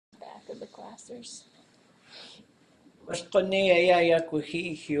the classers. Washqani ya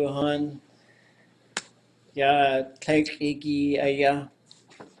kuhi Johan ya Tlingit ya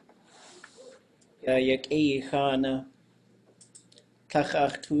yakei khana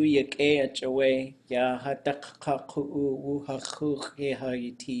Tlachtu yakei achawe ya hataqaqu wuhakhu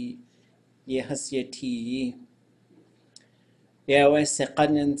hayati yehasyati ya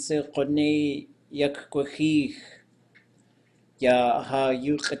wasaqanin siqani yakkuhi ya ha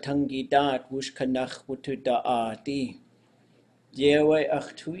yuqtangidat wushkanach ʼawtuldi.át Yewe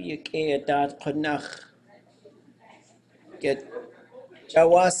achtu yakei dat qanach get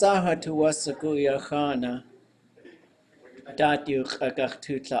Jawasa hatu wasagu ya khana dat yu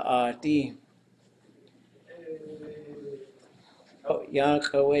ʼawtuldi.át ya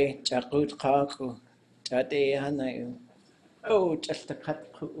kawe chaqut qaku jade hanayu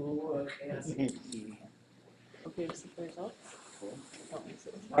chaltakat ku Okay, this is the results.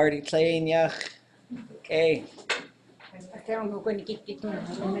 already playing yach. Okay.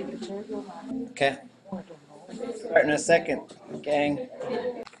 Okay. Start in a second, gang.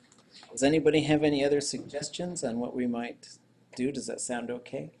 Does anybody have any other suggestions on what we might do? Does that sound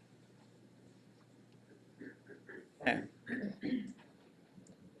okay? Yeah.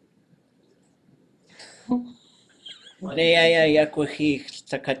 Yakwahi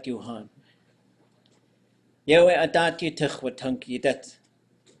takat yuhan. Yewe adat yitach watankidat.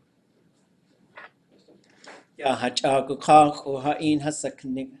 Ya hachagu kach o ha'in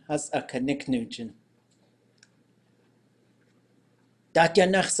hasakanik nujin. Dat ya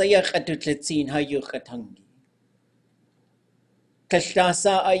nachsayach adutletzin hayuch atangi.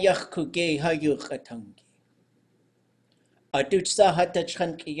 Kashtasa ayach kuge hayuch atangi. Adutsa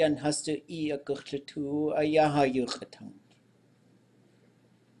hatachkankiyan hastu I akuchletu ayahayuch atangi.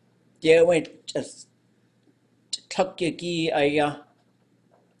 Yewe just tukyagi ayah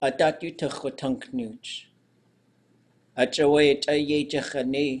adat yutach watanknuj. Achawe chaye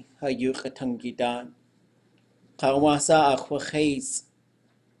jachane hayuch atangidan. Kawasa akhwakhis.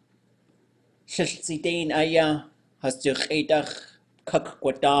 Shilsidain ayah hastu khedach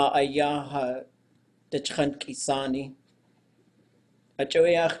kakwada ayah ha dachkankisani.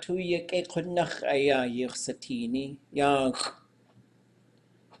 Achawe achtu yake kunnach ayah yirsatini. Yach.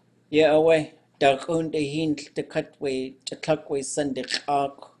 Awe darun dehin tekatwe chatlakwe sandik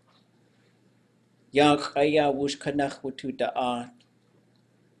ak. Yach ayah wushkanach ʼawtuldi.át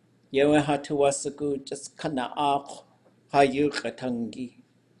Yewe hatu wasagu just kana ak hayuch atangi.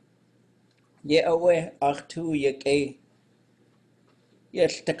 Awe achtu yake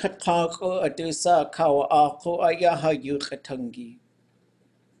yes tekatqaku adusa kawa aku ayah hayuch atangi.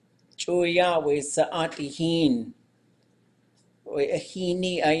 Chuya we saatihin we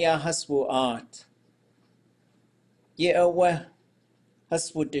ahini ayah haswu'at. Awe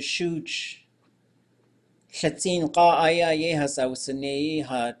haswu deshuch. Shatzin qa ayah ye hasawsane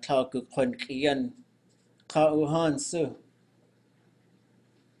ha tlagu qonqiyan qa uhan su.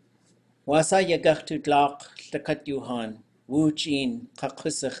 Wasa yagachtu tlaq takat yuhan Wooch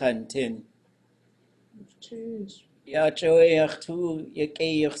qaqusakhantin. Ya choe yachtu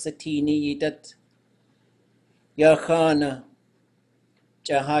yake yaksatini yidat ya khana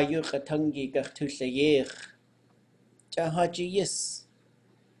jahayuch atangi gachtu layech jahaji yes.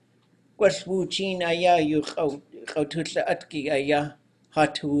 Was Wooch ayah yuch ʼawtuldi.át ayah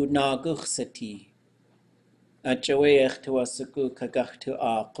hatu naguch sati. Achawe echtu wasagu kagachtu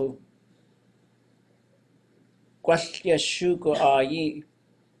aku. Gwalya shugo ayi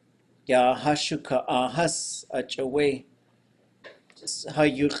ya hashuka ahas achawe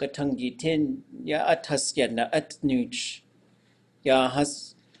hayuch atangitin ya atas ya na atnuch ya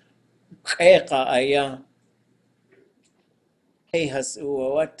has qeqa ayah has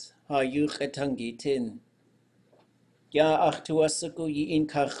uwat hayuch atangitin ya achtu wasagu yin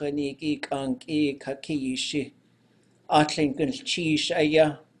kachanigi kanki kakiyishi atlingun chish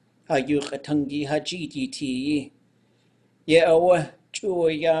ayah hayuch atangi hajiditi awe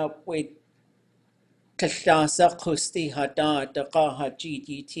chuo ya we Kashtasa kusti hada daqa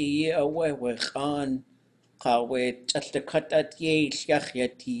hajiditi awe we khan qawe chaltakatat ye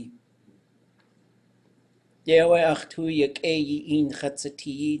shyakhyati. Yewe achtu yake yin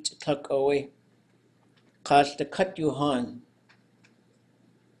khatsati tlakawe. Qaltakat yuhan.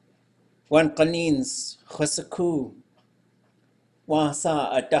 Wan qanins khosaku. Wasa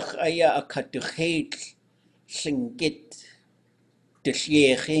adakh aya akadukhit Tlingit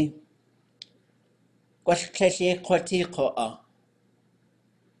dushyekhi. Kwaltleshe kwati qoa.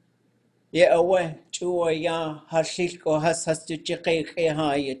 Awe chuo ya hashilko hastu chiqeqe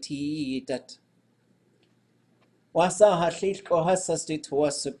hayati dat. Wasa hashilko hastu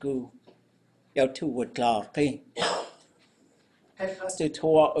tuwasagu. ʼawtuldi.át. Astu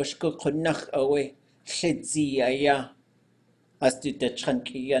toa ushku kunnach awe llidzi aya. Astu da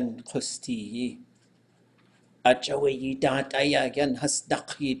chankiyan kusti. Achawe yidat aya yan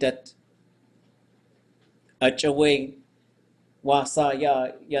hasdak yidat. Achawe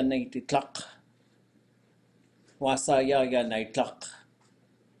wasaya yanaitlak. Wasaya yanaitlak.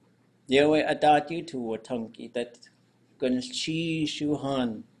 Yewe adati tu watanki that gunchi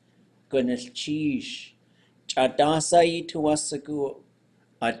shuhan. Gunchish. Chadasai tu wasagu.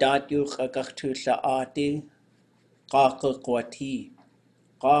 Adatu kakaktu laati. Qaqakwati.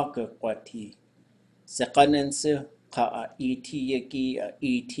 Qaqakwati. Seqanense qa itiyaki.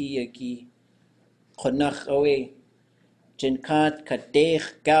 Qunach awe. Jinkat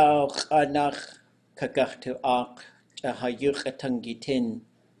kadech gao qanach kakaktu ak. Jahayuk atangitin.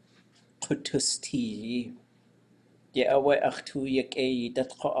 Qutusti. Ye awe achtu yake dat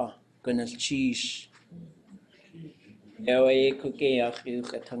qa'a. Gunchish. Yewe kuke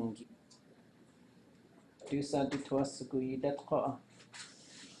achuk atangi. Du santi tuasagu yidat qa'a.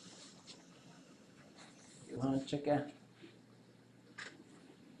 Johan cheka.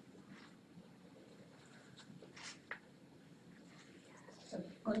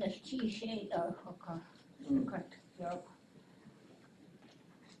 Gunchish hoka. Kat yok.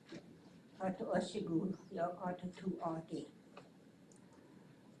 Hatu asigu yok hatu tu adi.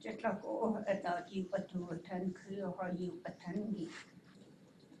 Just like about you but to attend clear how you attend me.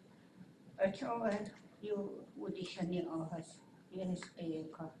 A child you would shani ahas. Yes, a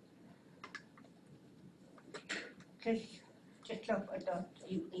car. Just like about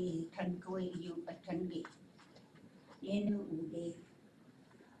you a tankway you attend me. You know, they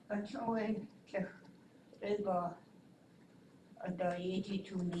a child they go a diety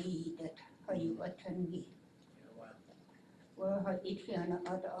to me that how you attend me. Well, had it here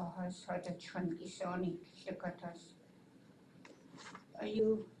other has had a chunky sonic shakatas. Are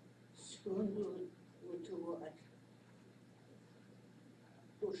you school to what?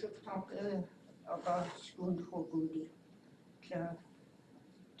 You should talk about school for goody.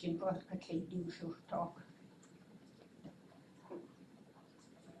 Jimpot Katley do should talk.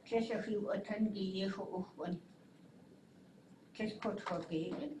 Just if you attend the year for one, just put for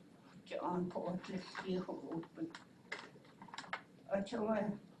Galen, John Portless year for open. A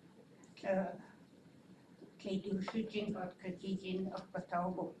child. Kay do shooting at Kajin of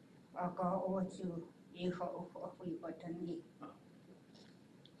Patabo, Aga over to Yeho of Wibatani.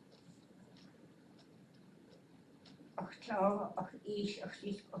 Achlau of each of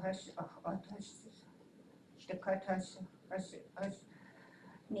these has of others, the cutters as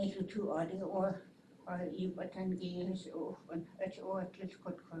native to audio or you attend years often at all at least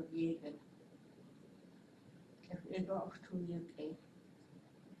could forget. If it off to UK.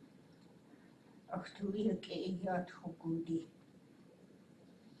 Of 2 years yard for goody.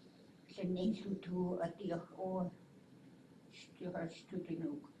 The native to a dear or still has to the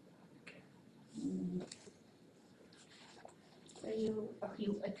nook.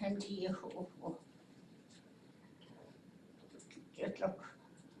 You attend the year for just like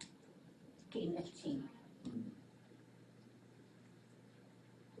Tennessee.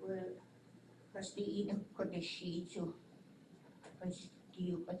 Well, as the either put the sheet to as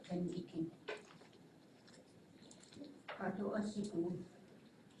you attend eating. How do I see good?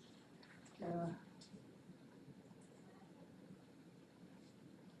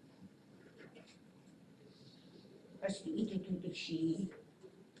 As the either to the sheet.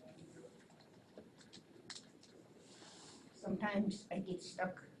 Sometimes I get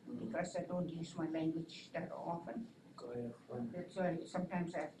stuck because I don't use my language that often. That's why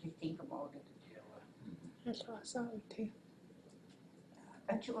sometimes I have to think about it. That's awesome too.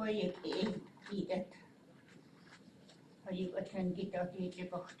 Actually, that you attend get out the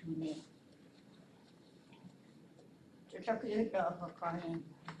book to me. Just like you have a client,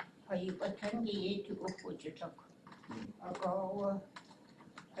 how you attend the to go for the talk. I go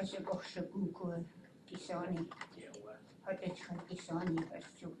as a box of Google Kisani. How the Kisani has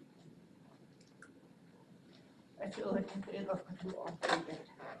to. That's all I think I got to offer that.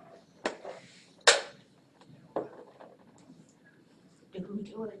 The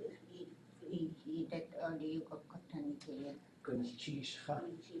good order that you got cotton here. Gunchish.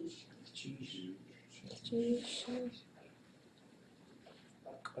 Cheese. Jeez.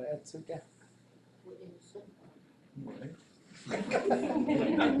 Koyatsuka.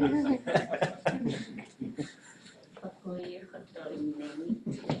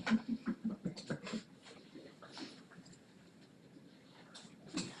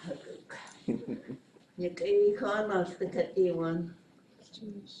 You can't ask the cat one.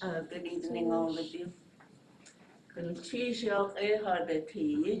 Jeez. Good evening, all of you. Kultisha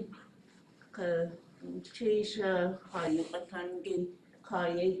ehadati, kultisha hayupatangi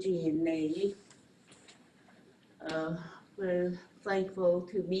kayeji nei. We're thankful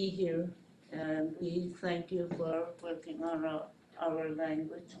to be here, and we thank you for working on our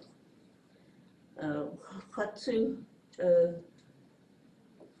language. Katsu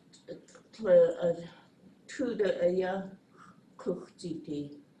tuda aya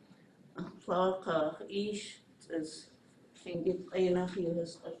kuchtiti. Plaka ish is Tlingit einach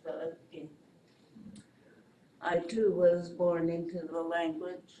yuhas again. I too was born into the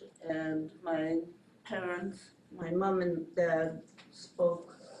language, and my parents, my mom and dad,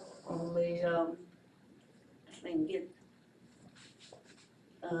 spoke only Tlingit.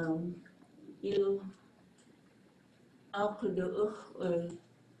 You akudu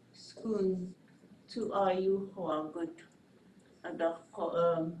schoon to ayu huagut adak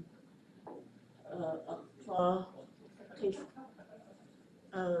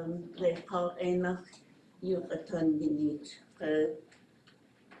they call enach Yucatan binit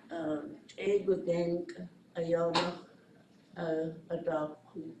egudenk ayana adak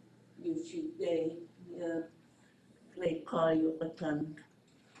yuchide they call Yucatan.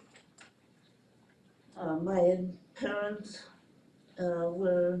 My parents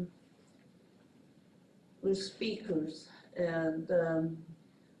were speakers, and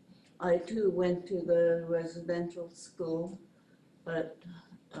I too went to the residential school, but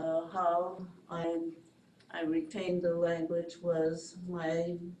how I retained the language was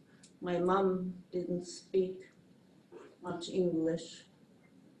my mom didn't speak much English.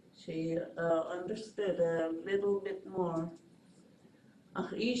 She understood a little bit more.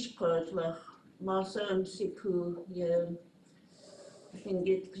 Ach ishkotlach masa siku ye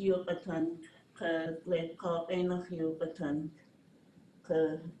Tlingit Yucatan ka le ka enach Yucatan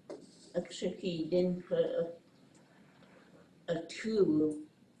ka akshaki din ka a two.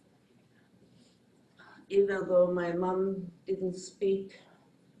 Even though my mom didn't speak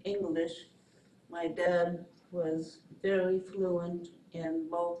English, my dad was very fluent in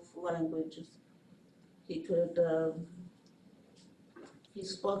both languages. He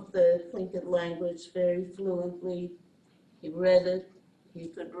spoke the Tlingit language very fluently. He read it, he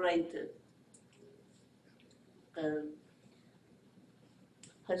could write it.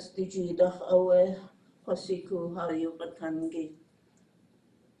 Hasdijidach awe hasiku hayupatangi.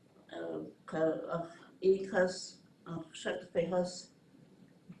 Ikas shakpehas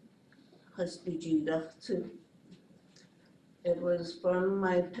hasdijidach too. It was from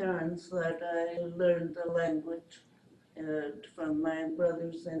my parents that I learned the language, and from my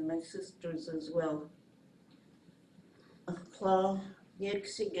brothers and my sisters as well. Akla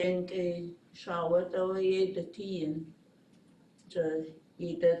yeksigenke shawat awaye datiyan to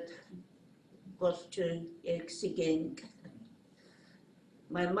edat gosche yeksigenk.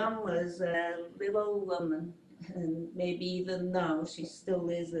 My mom was a little woman, and maybe even now she still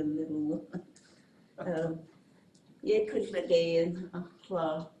is a little woman. Yekulagayan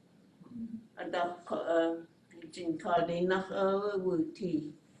akla adak jinkadi nach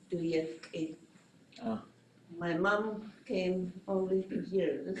wuti do yek. My mom came only to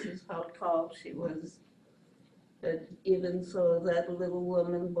here. This is how tall she was. But even so, that little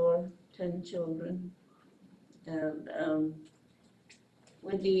woman bore 10 children. And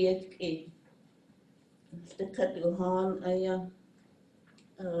when the Katuhan aya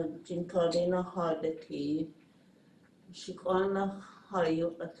jinkadina hadati, shikwana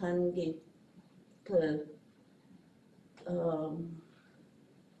hayu atangi to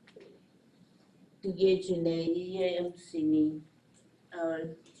Tiyejine EMC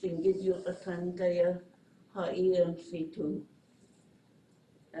Tlingit Yucatan Gaya Ha EMC2.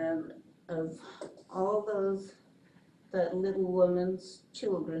 And of all those, that little woman's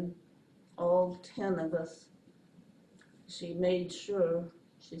children, all 10 of us, she made sure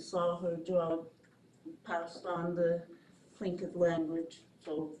she saw her job, passed on the Tlingit language.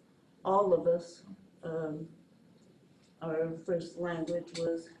 So all of us, our first language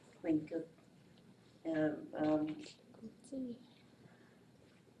was Tlingit.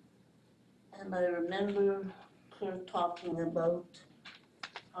 And I remember her talking about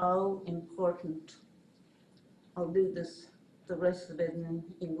how important, I'll do this, the rest of it in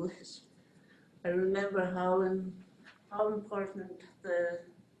English. I remember how important the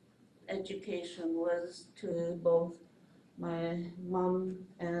education was to both my mom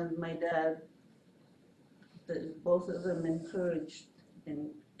and my dad. Both of them encouraged in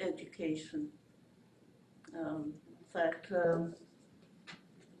education. In fact,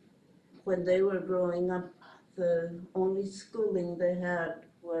 when they were growing up, the only schooling they had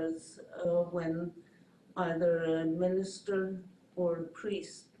was when either a minister or a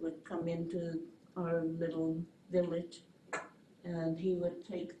priest would come into our little village, and he would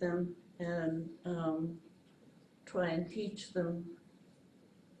take them and try and teach them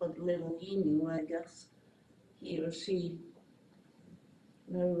what little he knew, I guess, he or she.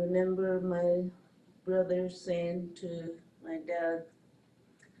 And I remember my brother saying to my dad,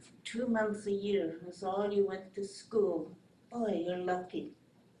 2 months a year, that's all you went to school. Boy, you're lucky.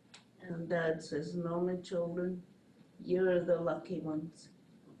 And Dad says, no, my children, you're the lucky ones.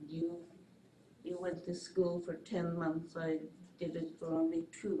 You went to school for 10 months. I did it for only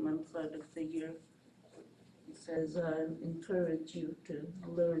 2 months out of the year. He says, I encourage you to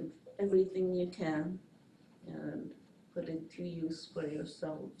learn everything you can and put it to use for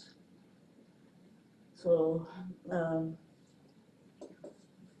yourselves. So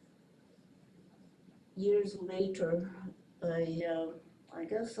years later, I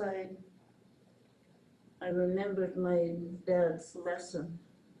guess I remembered my dad's lesson.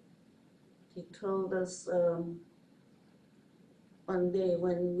 He told us one day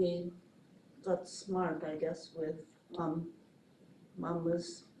when we got smart, I guess, with Mom. Mom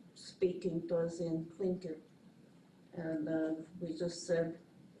was speaking to us in Tlingit, and we just said,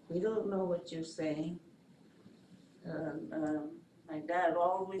 we don't know what you're saying. And my dad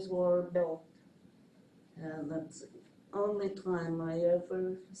always wore a belt, and that's the only time I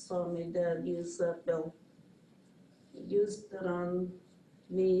ever saw my dad use that belt. He used it on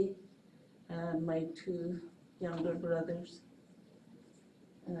me and my 2 younger brothers.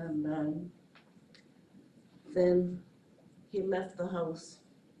 And then he left the house.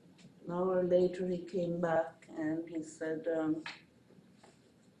 An hour later he came back and he said,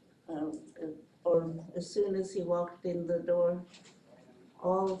 or as soon as he walked in the door,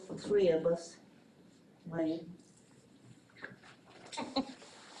 all 3 of us, my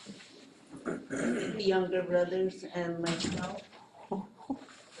younger brothers and myself,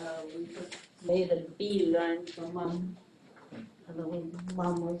 we just made a beeline for Mom. And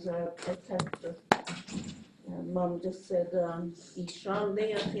Mom was our protector. And Mom just said, Ishan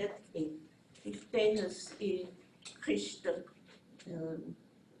de Atetki, Iftenas I Krishta.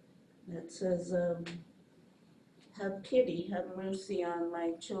 It says, have pity, have mercy on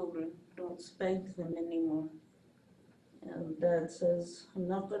my children. Don't spank them anymore. And Dad says, I'm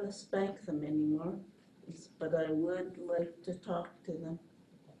not going to spank them anymore, but I would like to talk to them.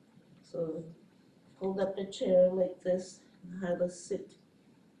 So pulled up a chair like this and had us sit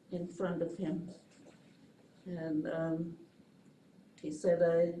in front of him. And he said,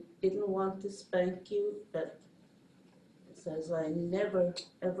 I didn't want to spank you, but he says, I never,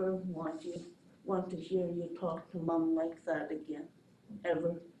 ever want to hear you talk to Mom like that again,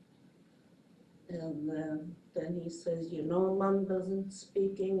 ever. And then he says, you know, Mom doesn't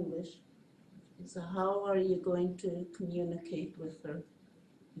speak English. He said, how are you going to communicate with her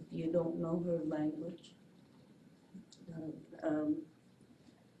if you don't know her language?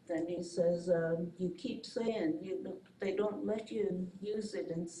 Then he says, you keep saying they don't let you use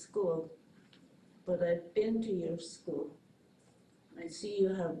it in school, but I've been to your school. I see you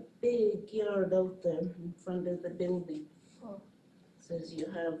have a big yard out there in front of the building. Oh. Says you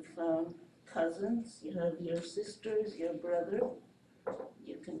have cousins, you have your sisters, your brother.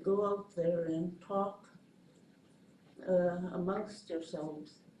 You can go out there and talk amongst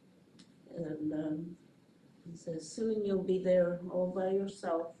yourselves. And he says, soon you'll be there all by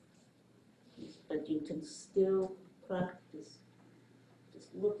yourself, but you can still practice.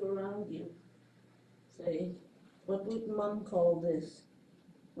 Just look around you. Say, what would Mom call this?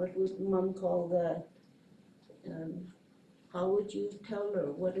 What would Mom call that? And how would you tell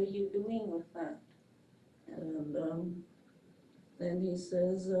her? What are you doing with that? And then he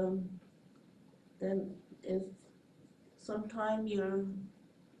says, then if sometime you're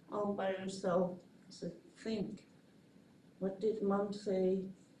all by yourself, so think, what did Mom say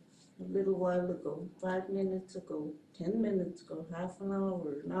a little while ago, 5 minutes ago, 10 minutes ago, half an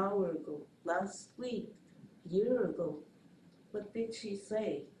hour ago, last week, a year ago? What did she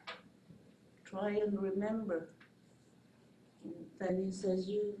say? Try and remember. And then he says,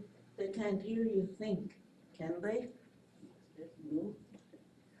 they can't hear you think, can they? I said, no.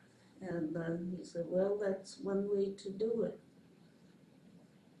 And then he said, well, that's one way to do it.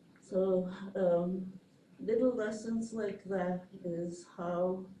 So little lessons like that is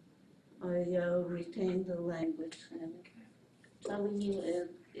how I retain the language. And telling you,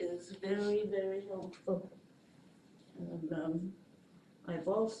 it is very, very helpful. And I've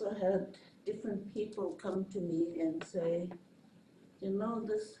also had different people come to me and say, you know,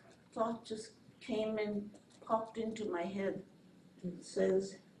 this thought just came and popped into my head. it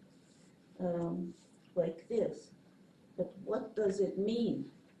says like this. But what does it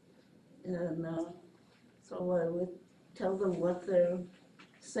mean? And so I would tell them what their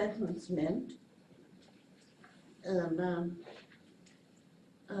sentence meant. And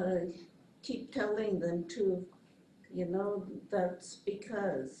I keep telling them too, you know, that's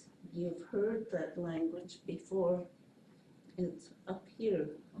because you've heard that language before. It's up here.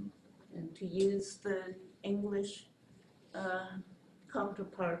 And to use the English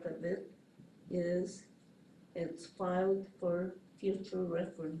counterpart of it is it's filed for future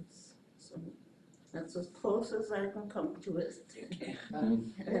reference. So that's as close as I can come to it.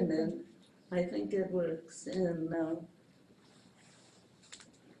 And then I think it works. And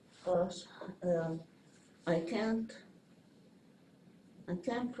gosh, I can't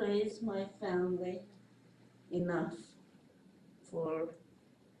praise my family enough for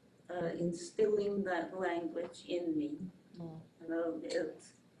instilling that language in me. You know,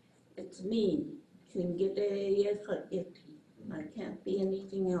 it's me. I can't be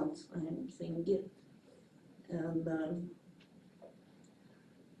anything else. I'm Tlingit. And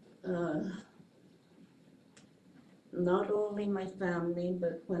not only my family,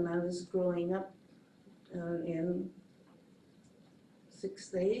 but when I was growing up in 6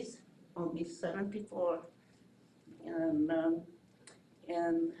 days, I'll be 74. And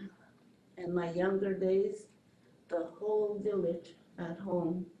in my younger days, the whole village at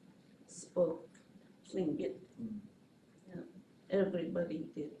home spoke Tlingit. Yeah, everybody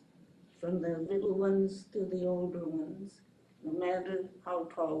did, from the little ones to the older ones, no matter how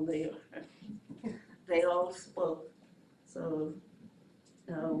tall they are. They all spoke. So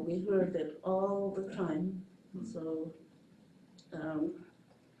we heard it all the time. So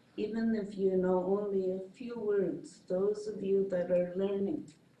even if you know only a few words, those of you that are learning,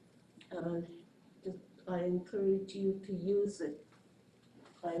 I encourage you to use it.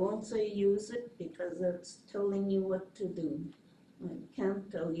 I won't say use it because that's telling you what to do. I can't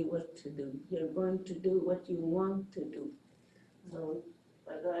tell you what to do. You're going to do what you want to do. So,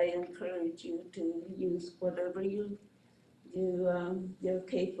 but I encourage you to use whatever you're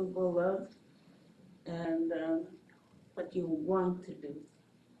capable of and what you want to do.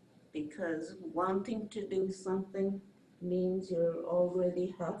 Because wanting to do something means you're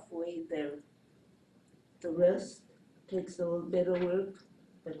already halfway there. The rest takes a little bit of work,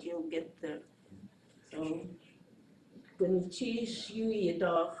 but you'll get there. So, Gunchish yu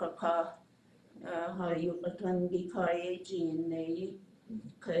yada kaka ʼawtuldi.át kaya jin nei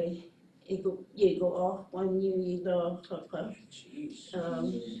kai yego off one yu yada kaka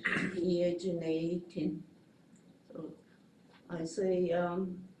tin. So I say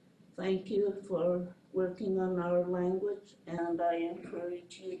thank you for working on our language, and I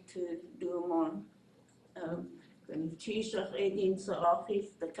encourage you to do more. Gunchishach edin sa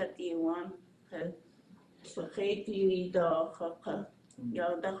achif the katiwan vergeet jullie dag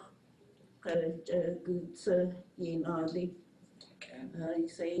dag good Yinadi. I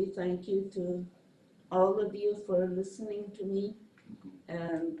say thank you to all of you for listening to me,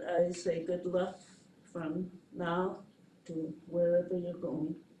 and I say good luck from now to wherever you're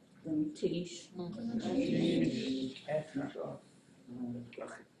going. Tish.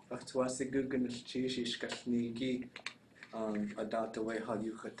 ʼawtuldi.át gunilchish kashnigi adata way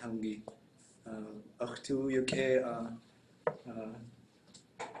halu khatangi ʼawtuldi.át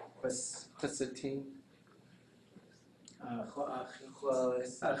Pasatin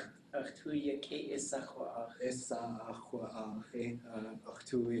ʼawtuldi.át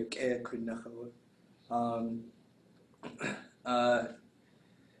ʼawtuldi.át kunnachawa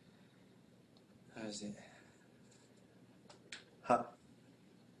how's it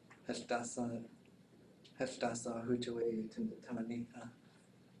Heldasa hujaway tani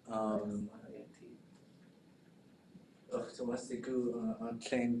ʼawtuldi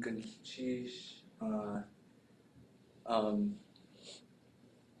claim gunilchish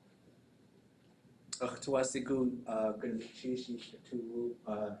ʼawtuldi gunilchish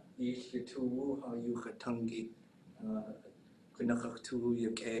ishtuwu halu khatangi kunnachawa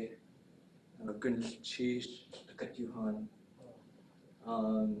gunilchish katyuhan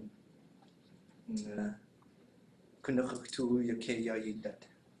ʼawtuldi.át yayidat.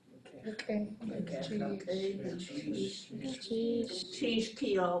 Okay. Tish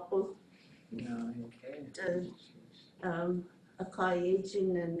kiapo.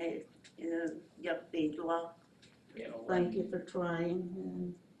 Akayajin and yapidla. Thank you for trying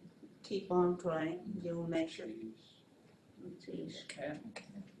and keep on trying. You'll make it. Okay.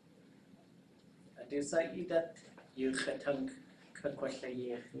 Do say that you khatang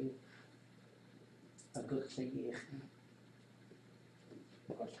kakwasayeh a good sayeh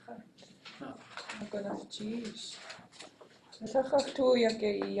I'm gonna cheese. Just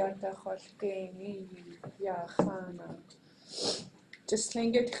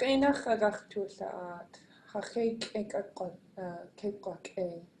Tlingit Tlingit ʼawtuldi.át. Hachig ag keigwach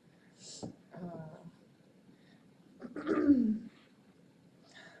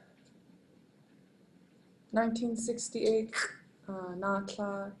 1968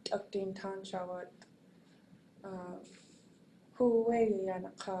 Natla Abdin Tan Shawat Huawei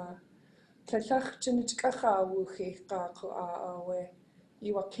Yanaka Tlach Chinchkaha Wuchi Kaku Awe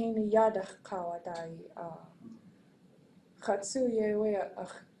Iwakini Yadach Kawadai Katsu Yewe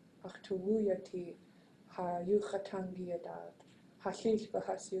Achtuwuyati Ha Yuchatangi Adad Hashil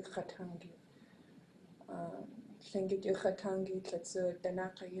Bahas Yuchatangi Tlingit Yuchatangi Tletsu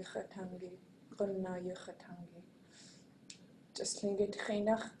Danaka Yuchatangi Gunna Yuchatangi Just Tlingit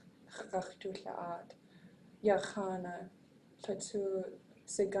Chinach ʼawtuldi.át Yachana Tletsu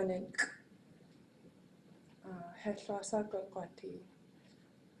Siganik Hetlasagwati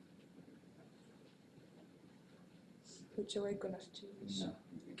Puchawe Gunas Cheese.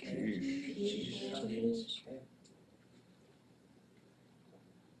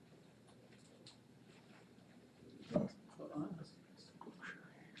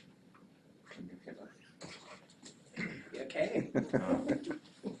 You okay?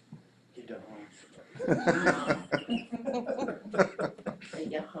 You don't.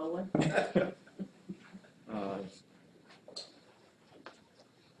 Yahweh.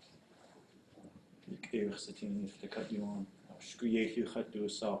 Ik sitting if the cut you on. Scuye you cut do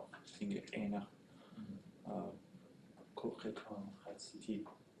so. Think ena. Cook on hat city.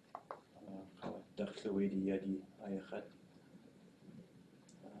 Dakhlu wedi yadi ay khat.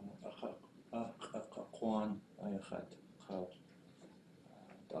 Aqwan ay khat. Khat.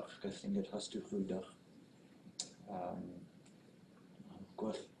 Dakh think it has to khudakh.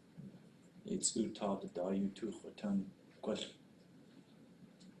 Gwell. It's utal da you to khotan gwell.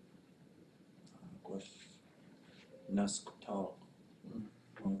 Gwell. Nask tal.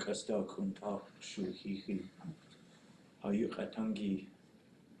 On kasta kun tal shu hi. How you khatangi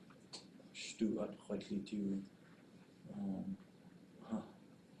stu at khotli tu.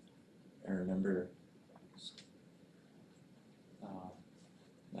 I remember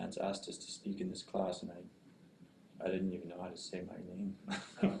Lance asked us to speak in this class, and I didn't even know how to say my name.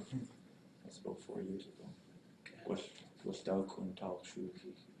 That's about 4 years ago. Was Dao Kun Tao Shu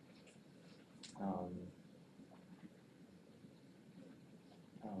Ki.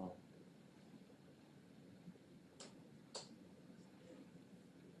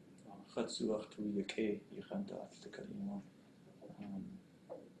 Khatsuach tu yake yichanta at the kalima.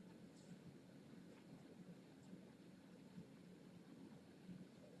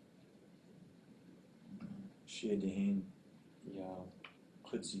 Shedehin ya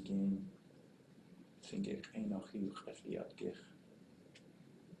khutzigen think ik eenach yu khafliat gech.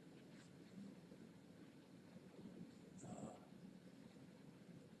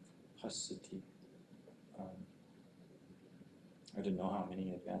 Hasiti. I didn't know how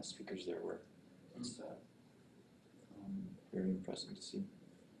many advanced speakers there were. It's very impressive to see.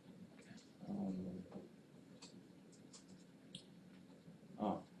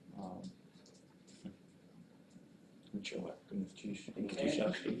 Nичего,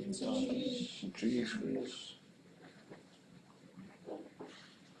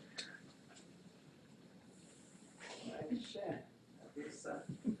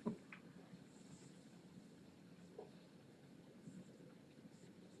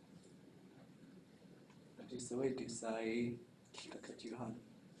 Do say look at you han.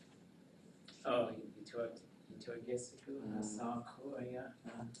 Oh, you guess who Sako Aya.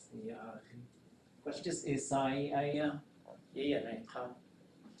 Yeah. What's just Isai Aya? Yeah, I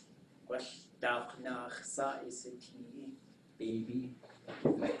What's dark nach sa is it baby?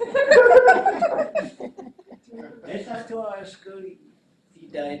 I thought to ask you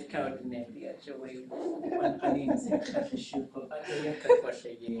died count nearly at your way. One onions in the shoe, but I can't wash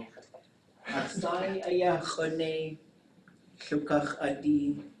a year. Asai Aya Hone Shukach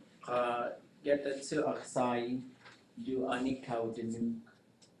Adi get the two Asai do any count in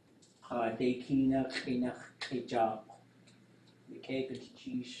de Kina Kinach Kijab. The cake is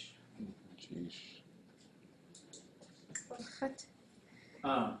cheese. Chat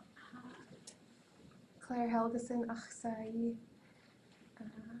Ah, Claire Helgeson achsai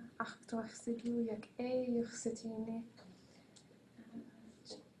achtwach sigu yak yuch sitine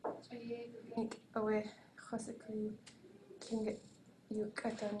ik awe chosiku king yuk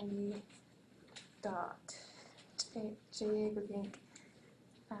atangi dot jayegink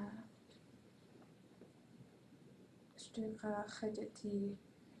Stuga Khadati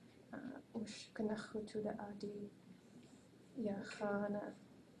Wooch ʼawtuldi.át Yakhana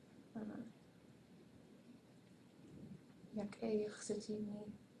yak yuchsitini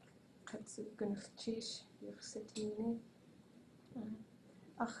Katsu Gunchish yuchsitini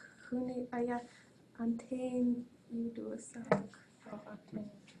Ach Huni Aya Antain Yuduasak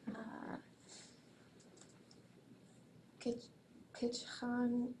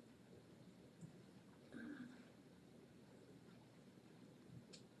Kitchan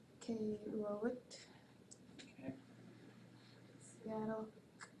Wooch Seattle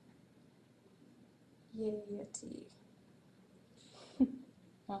Yeti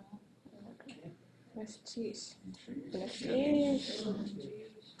Cheese.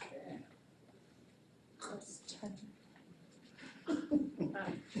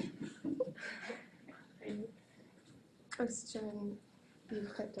 Question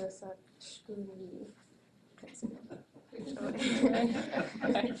yuchatasak shkuni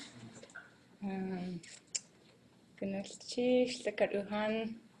Gunalchi, Lakaruhan,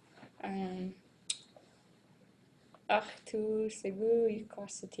 Achtu, Segu,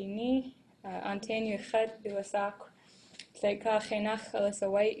 Yukosatini, Anten Yuchat, Duasak, Tleka Chenach,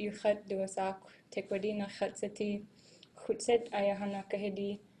 Alasawai, Yuchat, Duasak, Tekwadina Khatsati, Khutset, Ayahana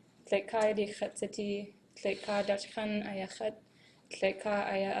Kahedi, Tleka di Khatsati, Tleka Dachkan, Ayachat, Tleka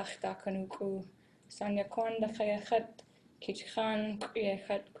Aya Achta Sanyakon, Lakayachat, Kichkan,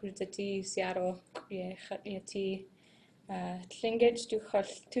 Yachat, Kurzati, Seattle, Yachat Yati, Tlingit,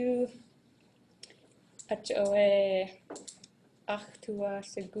 Duchaltu, Achoe, Achtua,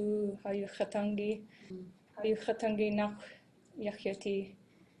 Segu, Hayuchatangi Nach, Yachyati,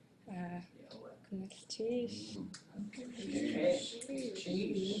 Cheese.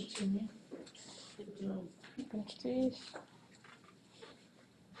 Cheese.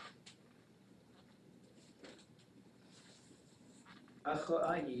 Ako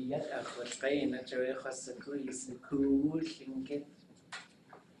ay yat ako kay na chay khasakui sakul Tlingit.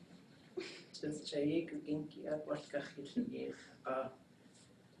 Just chay kinki at what kahit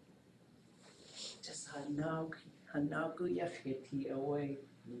just hanagu yachiti away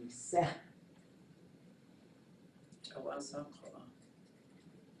Lisa. Awasako.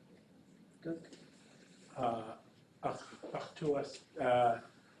 Good.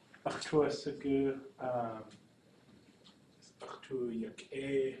 Achtua Segu, Achtu Yak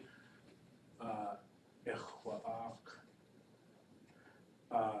Echwaak,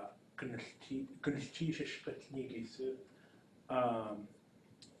 Gunalchi Shpatnigisu,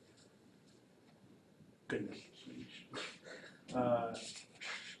 Gunalchi,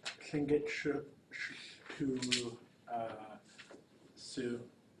 Tlingit to Su,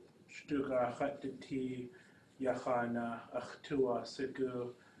 Stuga Khatati, Yachana, Achtua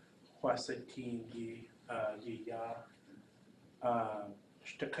Segu, Hwasatingi, Yiya,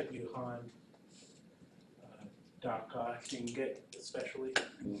 Shtakat Yuhan, Dhaka, Tlingit, especially.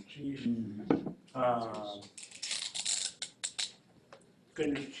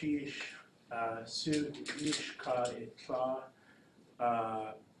 Gunchish, Su Ishka Itla,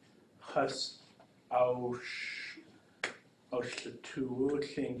 Has Aush Aushtu,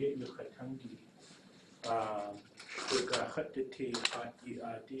 Tlingit Yukatangi, Shtuga Khatati, Ati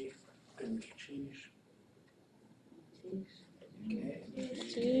Adi, Gunchish.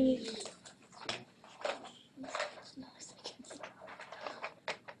 Cheese.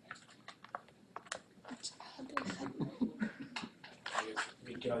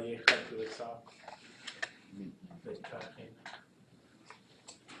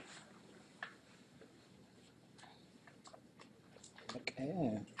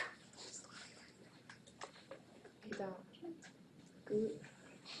 Okay. Good.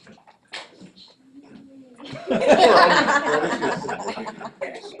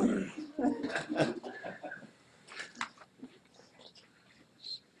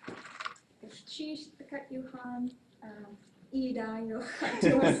 Cheese, the cut Yuhan, Ida, your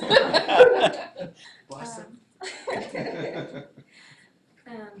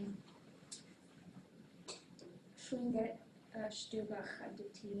Tlingit, Stuga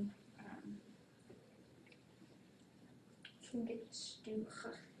Khadati, Tlingit,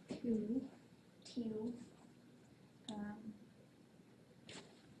 Stuga Tiu,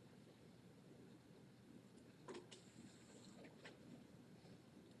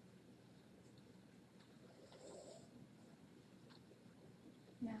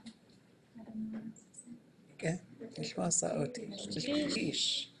 yeah, I don't know what else to say. Okay. Ishwasa Oti.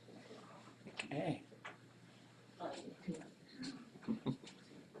 Cheese. Okay.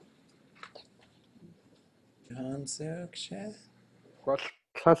 Hansuk Sheh. What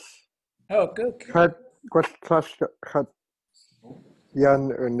class? Oh, good. Cut gwelltallad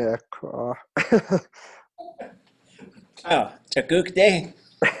yan unek. Oh, ta good day.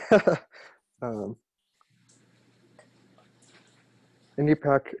 Any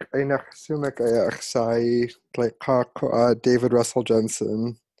pack einach sumek sai like David Russell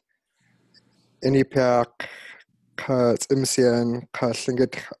Jensen. Any pack ka imsian ka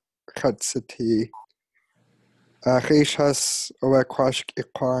Tlingit city. Reish has owe kwashk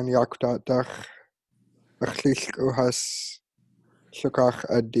ikwan yakdach. Achlill uhas llugach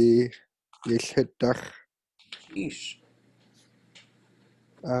adi illhidach. Jeez.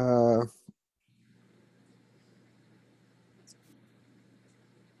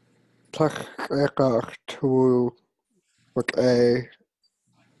 Tlach egach tu wak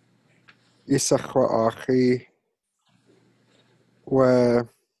isachwa achi wa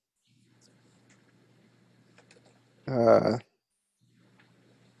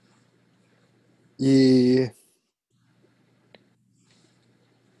i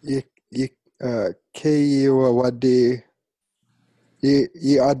kei wa wadi i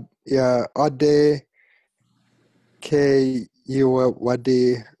ade kei wa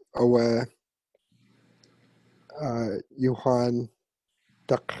wadi awa Yuhan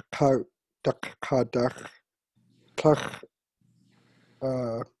dakadach tlach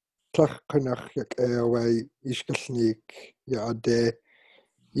tlach kunach yak awa ishkashnik ya ade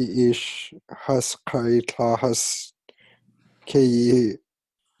I ish has kai tla has kei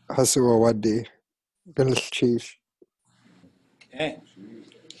hasua wadi ganilchish. Okay.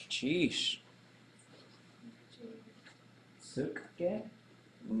 Jeez. Suk, okay?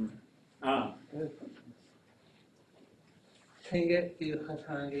 Tlingit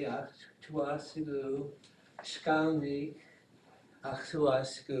ʼawtuldi.át tuasigu skalni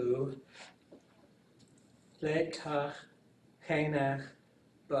achtuasigu leidkach kainach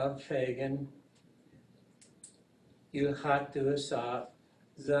Bob Fagan ʼawtuldi.át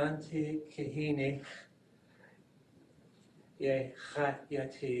zanti kahinik ye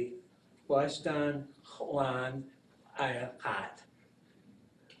chatyati wasdan chwan ayakat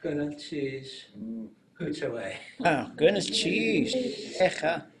gunal cheese hutaway. Oh, goodness cheese.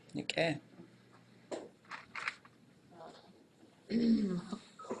 Echa. Okay.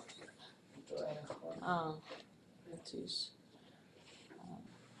 Jeez.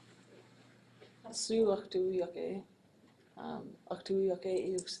 Su ʼawtuldi.át. ʼawtuldi.át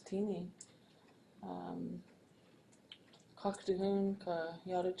iuxtini. Cocktahoon ka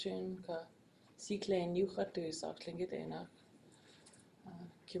yaratun ka Seaclain yuchatu sa Tlingit enach.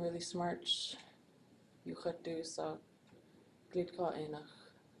 Kimberly Smarts yuchatu sa Glidka enach.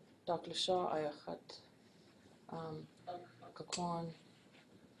 Dr. Shaw ayachat. Kakwan.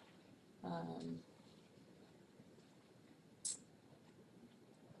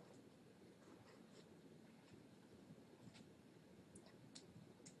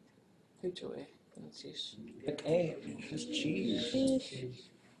 Hutaway. Jeez. Okay. Just cheese.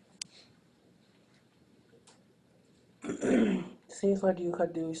 Seifad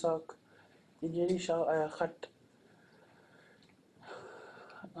yuchatu sak. Dijeri Shaw ayachat.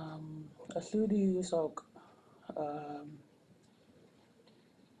 Asludi sak.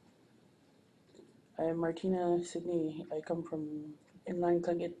 I am Martina Sydney. I come from inland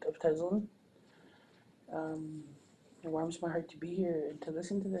Tlingit of Teslin. It warms my heart to be here and to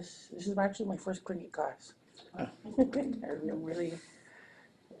listen to this. This is actually my first Tlingit class. I'm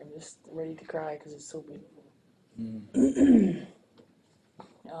just ready to cry because it's so beautiful.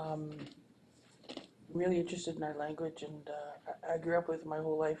 I'm really interested in our language, and I grew up with my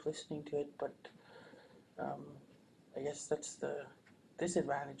whole life listening to it, but I guess that's the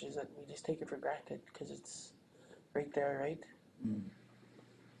disadvantage, is that we just take it for granted because it's right there, right?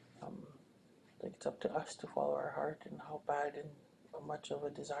 Like, it's up to us to follow our heart and how bad and how much of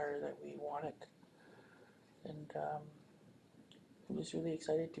a desire that we want it. And I'm just really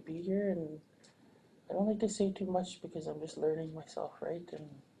excited to be here, and I don't like to say too much because I'm just learning myself, right? And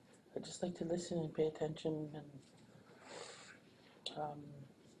I just like to listen and pay attention, and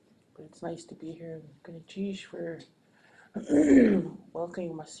but it's nice to be here. I'm gonna cheese for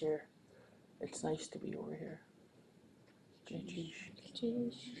welcoming us here. It's nice to be over here. Cheese.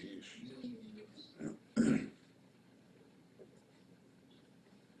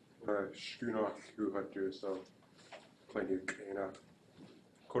 Schoonoch who had to so plenty of Kana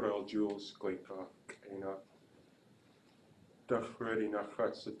Coral Jules Glaka Kana Duff ready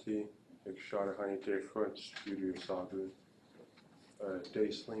Nachat City ik shot a honey day front studio Sabu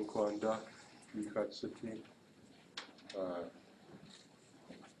Day Sling Kwanda Yukat City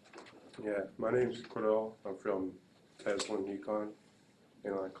yeah, my name's Coral. I'm from Teslin, Yukon,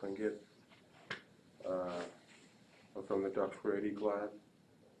 in Tlingit. I'm from the Dutch Brady clan,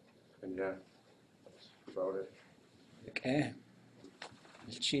 and yeah, that's about it. Okay.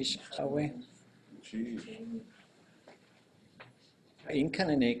 Cheese away. Cheese. In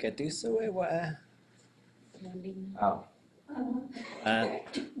Canada, do so what? Oh.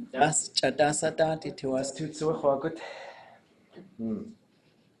 Das adati to us. Tut so gut.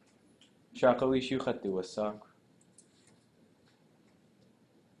 Shaka we shu khat do sak.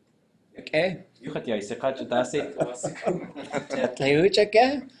 Okay. You khat yai se khat das it. Tlingit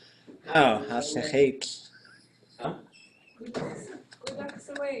again? Oh, has a hate.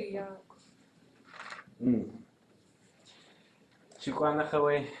 Kudaksawe, yeah. Shukwana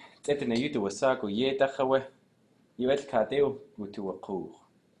khawe. Tetene you do sak ye ta khawe. You et khateu utu a khu.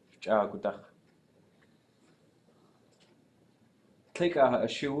 Cha gutak. Take a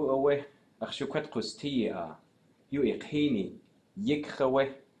shoe away. A shukat kusti a. You ikhini. Yik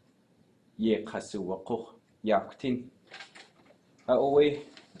khawe. Ye khasu wa khu. Yaktin. A away.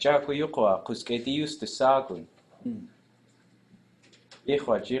 Jaco yuqwa kusketi used to sagun.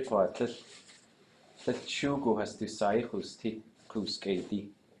 Ikhwa jiqwa tl shugu has to sai kusti kusketi.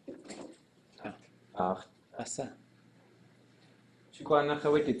 Asa. Shukwana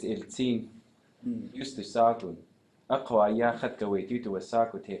khawit iltin used to sagun. Aqwa ya khat kawit you to a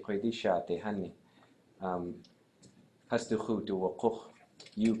saku te khwedi sha te hanni. Has to khu to wa khu.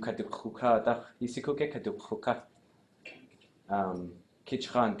 You katu khuka dak isikuke katu khuka.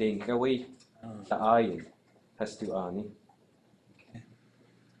 Kitchan den kawai the ayin has to ani.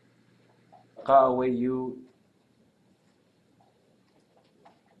 Ka away you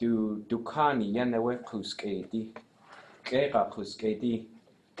do dukani yanawe kusketi. Kera kusketi.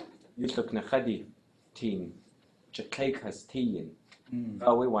 You look na khadi teen. Chakake has teen.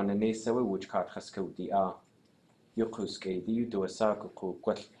 Away one and they say which card has kodi a. You kusketi you do a saku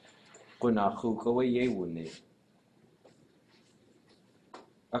kwat. Kuna khu kawai ye wune.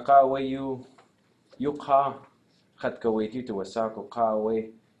 Aka away you ka khat kawai you do a saku ka away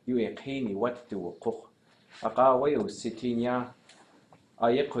you ekini what do a cook. Aka away u sitinya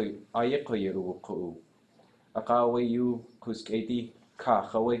ayeko yeru ku. Aka away you kusketi ka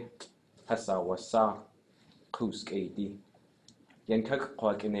kawai hasa wasa kusketi. Yan kak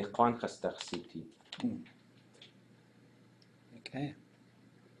kwak in a kwan kastak city. Okay.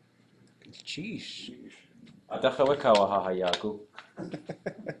 Cheese. Adakawa kawa hayaku.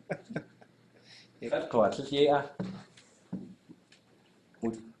 Kwa tliya.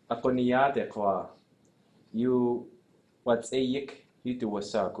 Ako niya de kwa you what's a yik you do a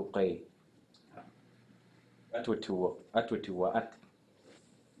saku kay. Atwatuwa at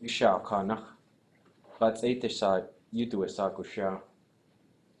you sha kanach. What's a tesha you do a saku sha.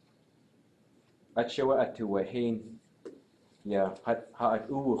 At shawa atuwa hain. Ya ha at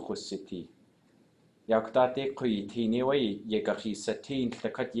uwu khusiti. Yaktate kui tini way yekahi satin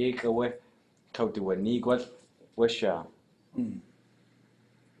takat yekawe kautuwa nigwat washa.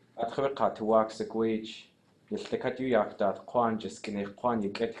 At khawqa to wax a gwage. Yiltakat you yaktat kwan just kine kwan you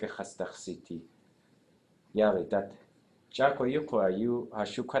get khastach city. Yari that. Jako yukwa you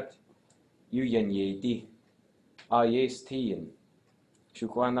hashukat you yen yedi. A yes tiin.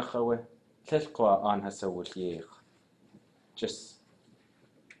 Shukwana khawe. Tlqwa an hasawul yech. Just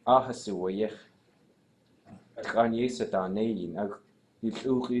a hasuwa yech. Kan yesa da nein ag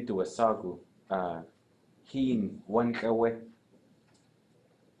yilughi to a sagu. Heen one kawe.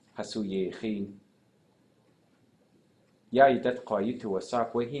 Hasu ye heen. Yai dat kwa you to a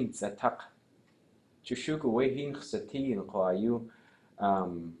sak we heen zatak. Chushuku we heen satin kwa you.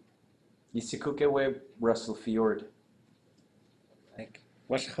 Yisikuke we Russell Fjord. Like,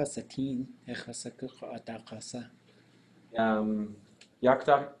 what has a teen? Has a cook at Akasa.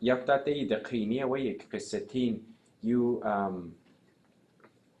 Yakta te the kini we kisatin you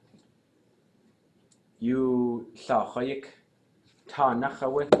sakhayik ta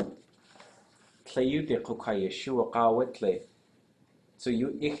nakhawe play you de kokaya shu qawetle so you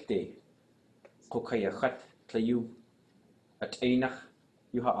ichte kokaya khat play you at einach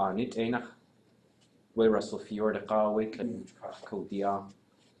you ha anit einach we Russell Fjord qawe tle kodia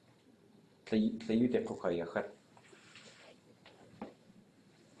play you de kokaya khat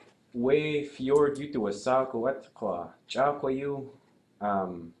we Fjord you do a saku what kwa chakwa you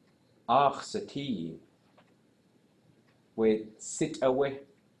ach sati we sit away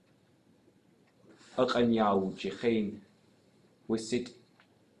aqanyaw jikhain we sit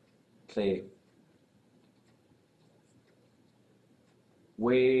play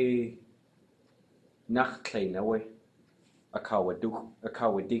we nach klein away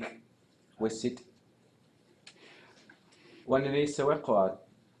akawadik we sit one day so kwa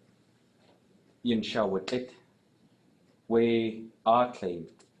yin shawatlet we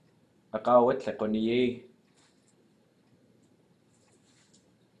ʼawtuldi.át aqawat leqoniye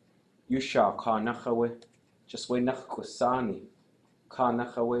yusha kanachawe just we nach kusani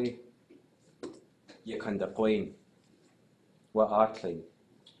kanachawe yakanda qoin wa ʼawtuldi.át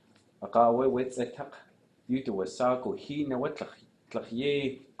aqawe wetzetak yudu wasago hina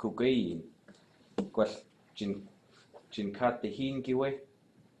watlachye kugayin gwell jin kat the hin giwe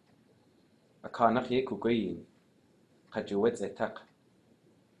akanach ye kugayin qaju wetzetak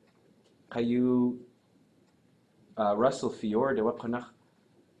qayu Russell Fiord de waqanach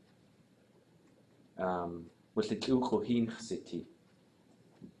wetluqo hin city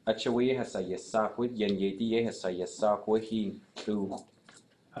achawe hasa yasak with yan yedi hasa yasak we hin tu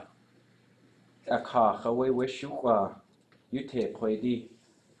akahawe we shukwa yute qoidi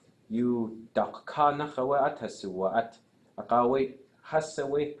you dak kanachawe atasuwa at aqawe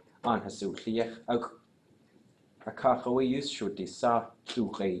hasawe an hasu liach ak akahawe yus shudi sa tu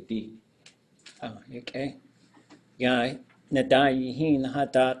qaidi Okay. Ja, na dai hin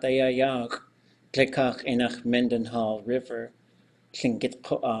hadat ya yak klekach enach Mendenhall River Tlingit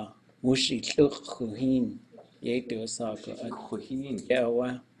poa mushi tluk hin ye do sa ko khuhin ya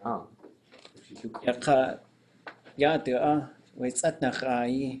wa ya ka ya do we tsat na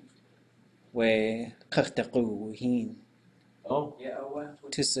khai we khartaqu hin oh yeah wa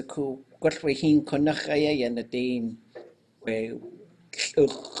tusaku kwat we hin konachaya ya na din we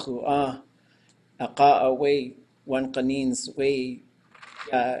tluk aqa away one qanins way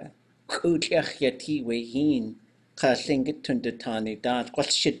ya kutiach yati we hin qa Tlingit tundatani dat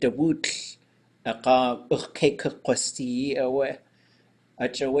qat shidawut aqa ukhke qasti awe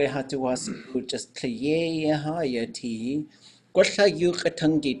achawe hatuwas just kliye ha yati qalla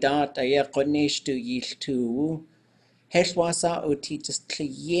yuqatangi dat aya qonish tu yiltu heswasa uti just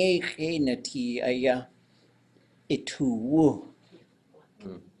kliye nati aya itu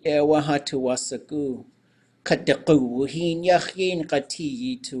ewa hatuwasaku Kataku hin yahin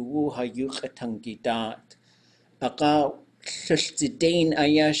qati tu ha yuqatangi dat aqa llstidain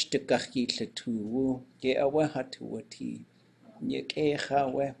ayash takahi llatu ye awa hatuwati ye ke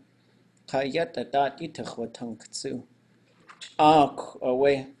khawe khayata dat itakhwatanksu ak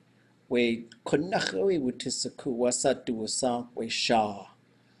awe we kunakhawi wutisaku wasatu wasa we sha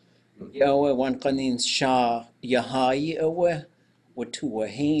ye awe wan qanin sha yahai awe watu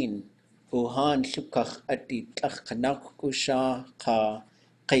wahin Uhan llukach ati tlach kanak kusha ka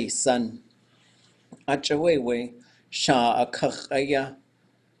qaisan achawewe sha akach aya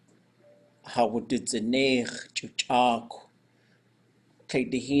hawudidzenech chuchak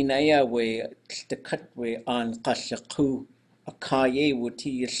kaidihinaya we tltakat we an qallaqu akaye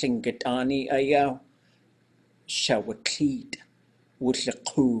wuti Tlingitani aya shawatlit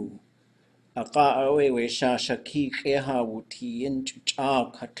wutlaqu aqa awe we sha shaki ha wuti in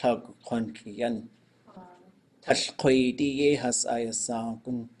chuchak hatag qankiyan Talqoidi ye has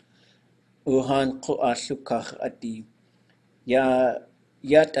ayasagun uhan qu allukach adi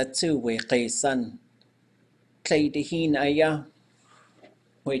ya tatsu we qaisan Tleidihin aya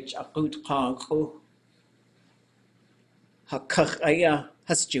which akut qaqu hakach aya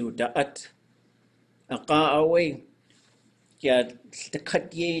has ʼawtuldi.át aqa awe ya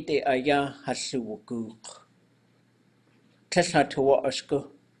tlkat ye de aya halluwuguq tlhatuwa ashku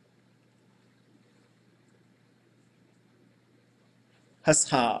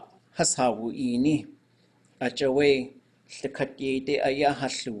hasha wuini achawe tlkat ye de aya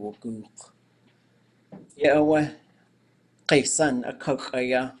halluwuguq ya awe qaisan akach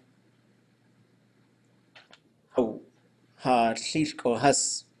aya ha llilko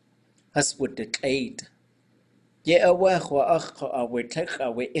has wudtlaid ye awe khwa akh awe tlak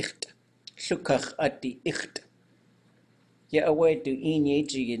awe icht llukach ati icht ye awe du inye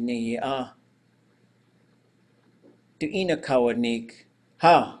ji ne a du ina kawanik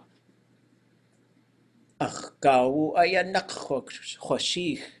ha ach gawu aya nakkhok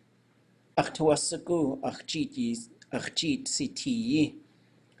khoshich ach tuasagu ach jit siti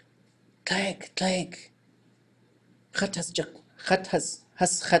tlag khat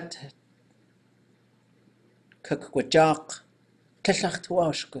kakwajaq tlach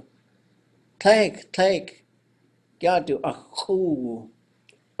tuashku tlag yadu akhu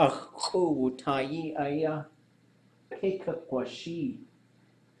tayi aya keka kwashi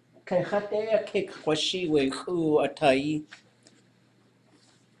khatea kek kwashi we khu atayi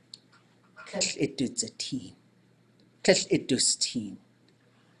tlach iduzati tlach idustin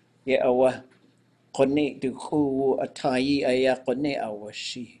ye awa qone du khu atayi aya qone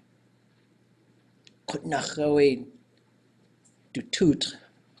awashi qutnakhawe du tut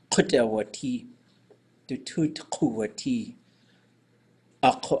qudawati du tut quwati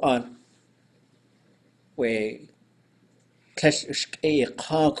aqan we clash ushke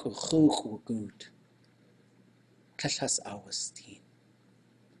qaq khukh good clash has awstin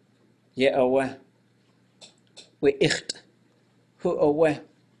ye awa we icht hu awa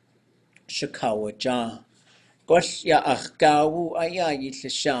shikawa ja gosh ya achgawu aya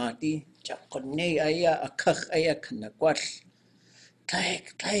yilshadi jaqne aya akh aya kana gwash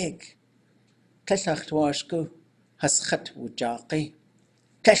taik Tashachwashku Haskhat Wujaki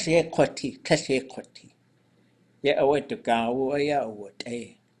Tashe Kwati Ya away to Gawu aya awat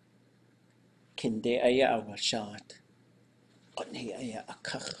a Kinde aya awashat Qone aya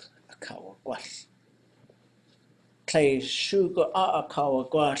akach akawa gwash Clay sugar a akawa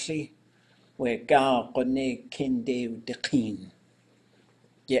gwashi we ga qone kinde deqin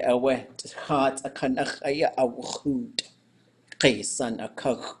Ya away heart akanach aya awkhut Qaisan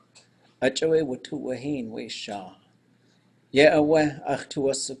akach Achawe watu wahin we sha Ya awa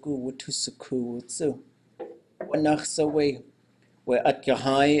achtuasaku wutusaku wutsu. Wanach sawe we at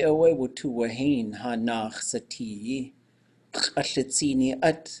yahai awe wutu wahin hanach sati. Ashlitsini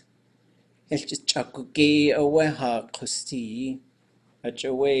at elchichakuge awe ha kusti.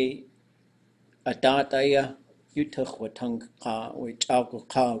 Achawe adataya yutach watangka we chaku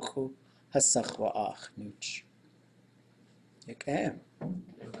kaku hasachwa ach nuch. Okay.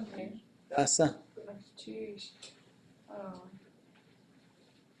 Okay. Asa. Jeez.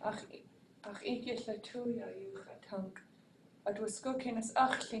 Ach ik is la tuya you tank. Het was go kennis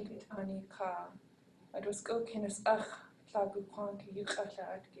ach Tlingit ani ka. Het was go kennis ach lagu panki you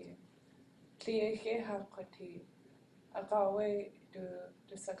khala atge. Kliege ha qati. Agawe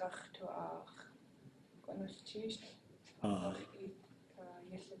de sagach to ach. Konos jeez. Ach ik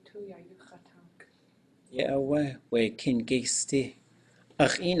yes la tuya you tank. Ya awa we kin gisti.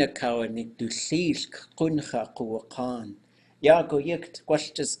 Ach ina kawa ni dullil qunha quwaqan. Ya go yikt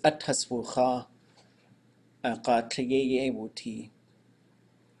gwashtas atas wuha qa tliye wuti.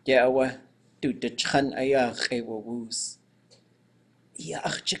 Ya awa du de chan aya qewa wus. Ya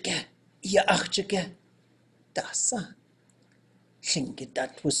achjige. Dasa. Tlingit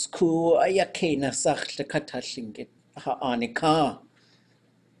dat was ku aya kena sach lekata tlingit ha anika.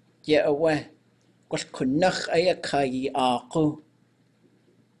 Ya awa gwal kunnach aya kayi aqu.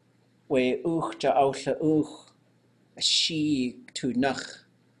 We ja awlla a shi tu nach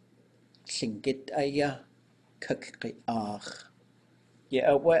Tlingit aya kakri ach. Ye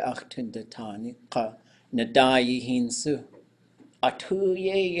awa ach tunda tani qa nadayi hinsu. Atu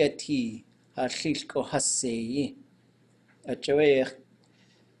ye yati ha llilko hasseyi. A jawe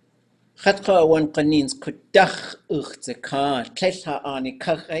khatqa wan qanins kudach zaka tlella ani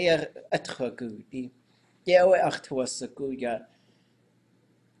kach aya atkhagudi. Ye awa ach tuwasagu ya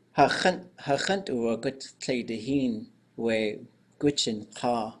ha khant uwagat tleidahin we guchin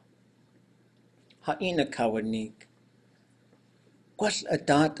qa. Ha ina kawanik. Gwall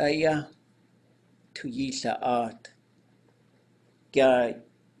adat aya tu ʼawtuldi.át. Ga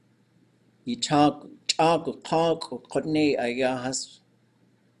I chagu qagu qodne aya has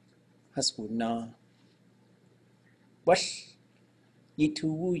wuna. Gwall I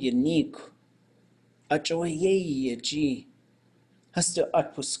tuwu yanik. Ajawa ye yaji. Has to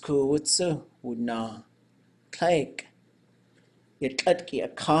atpusku wutsu wuna. Klaik. Yatlatki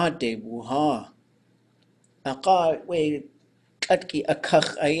akade wuha. Aqa we tlatki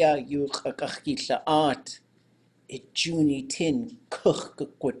akach aya yuch akachki ʼawtuldi.át. It juni tin kuch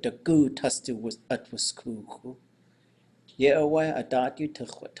gwada good has to was atpusku. Ye awa adat you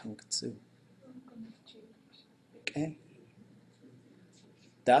tuchwatangtsu. Okay.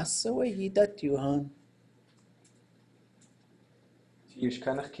 Das the way he that you han. Jūs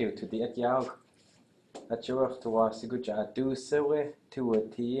kannach kiw to the at yaug. At you have to was a good job do so to a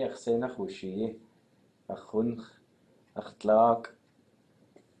tea ach say nach wushi. A chunch ach tlag.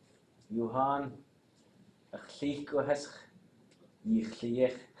 Johan ach chliko has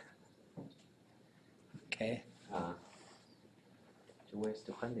yichliech. Okay. To waste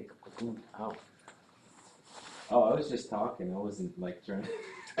to handik good out. Oh, I was just talking. I wasn't like trying.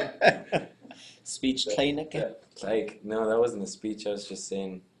 Speech clinic. Like, no, that wasn't a speech. I was just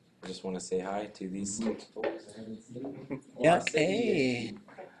saying, I just want to say hi to these folks I haven't seen. Yeah, hey.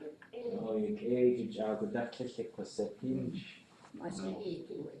 Oh, you can't jog with that click was a pinch. I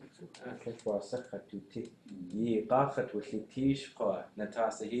click was a cut to tick. Ye buffet with the tish for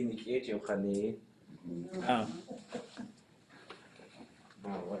Natasha Hini Kate of Honey. Oh. Oh,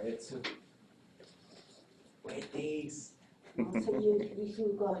 what it's wait, these.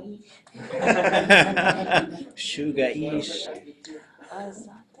 Sugar ish.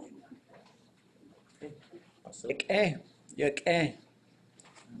 يك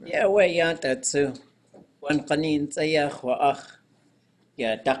يا ويا تاتسو وان قنين تسيخ وأخ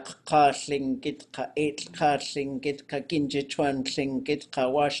يا دقا tlingit qa qa tlingit qa ginjituan tlingit qa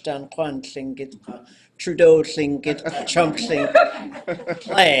washtan quan tlingit qa Trudeau tlingit qa Trump tlingit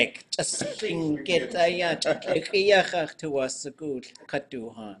flag just tlingit aya tlingiyachach to was a good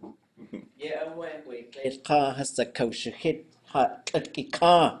katuhan yeah we qa hasa kaushit ha tlatki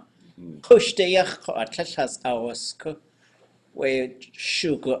qa pushtayach qa atlas awasko we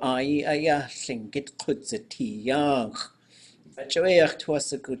sugar aya tlingit qudzatiyach Achoeach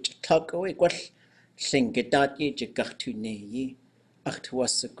tuas a good talk away gwell llingedad ye jigach nei ach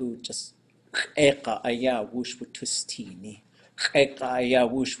tuas a good just eka aya wush with tustini eka aya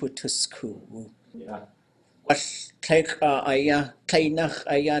wush with tusku Yeah. gwell tleka aya tleinach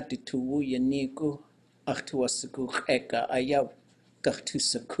aya ditu yenigu ach tuas a good eka aya gach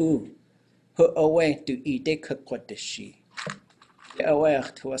tusaku hu away do ide kakwadeshi away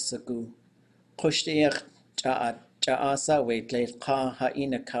ach tuas a good Kushtiach Jaasa we Tleka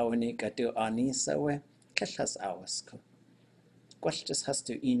Haina Kawani Gadu Anisa we Keshas Awasko. Questus has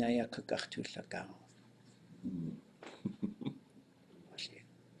to Inaya Kagachtu Lagao.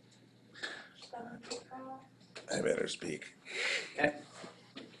 I better speak.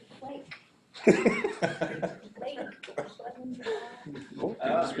 Oh,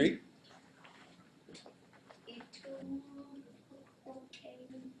 can you speak?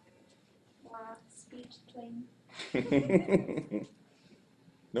 Speech twin.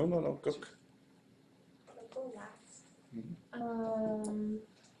 No, cook. Go last.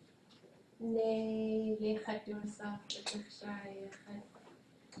 Ne yechat yourself with the shy.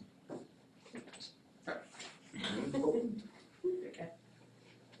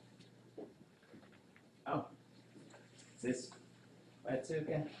 Oh, this what's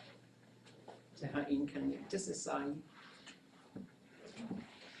again? Hain can this is sign.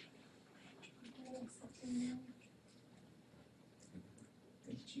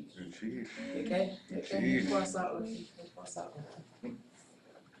 Okay, what's out?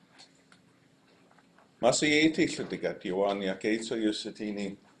 Masieti llutigat Iwan ya keitso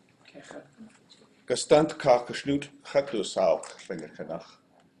yusatini. Gastant ka gesnoet gatu saal lingachanach.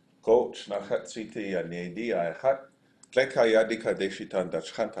 Coach na het city ya nedi I hat. Kleka yadika deshitan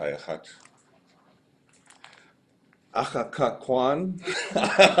dachant I hat. Acha ka kwan.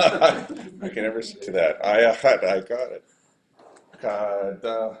 I can never say to that. I got it. Ka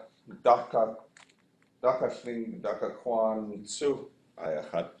da daka sling daka kwan su I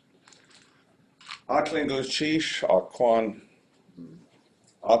hat. Atlingus chish a kwan.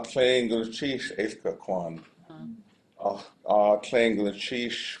 Atlingus chish elka kwan. Atlingus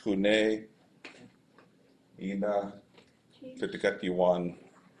chish hune. Ina Titikati one.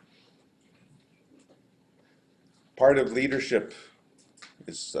 Part of leadership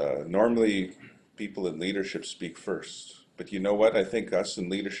is normally people in leadership speak first. But you know what? I think us in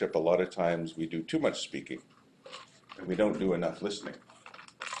leadership, a lot of times we do too much speaking and we don't do enough listening.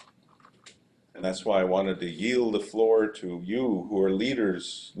 And that's why I wanted to yield the floor to you who are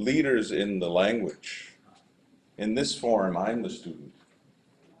leaders in the language. In this forum, I'm the student.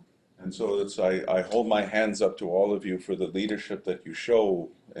 And so I hold my hands up to all of you for the leadership that you show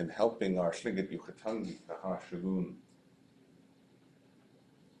in helping our Tlingit Yukatangi Kaha Shagun.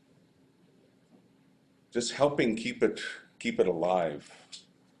 Just helping keep it alive.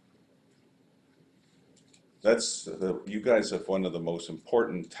 You guys have one of the most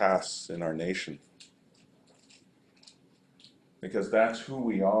important tasks in our nation. Because that's who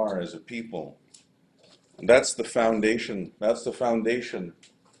we are as a people. And that's the foundation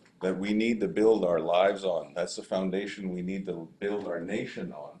that we need to build our lives on. That's the foundation we need to build our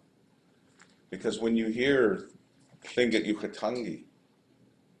nation on. Because when you hear Tlingit Yukatangi,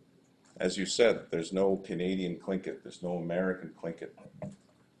 as you said, there's no Canadian Tlingit, there's no American Tlingit.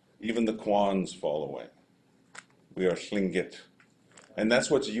 Even the Kwans fall away. We are Tlingit. And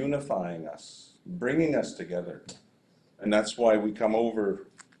that's what's unifying us, bringing us together. And that's why we come over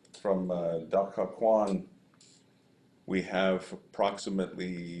from Dhaka Kwan. We have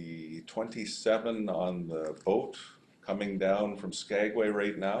approximately 27 on the boat coming down from Skagway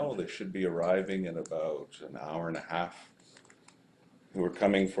right now. They should be arriving in about an hour and a half. Who are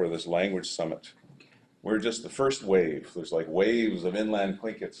coming for this language summit. We're just the first wave. There's like waves of inland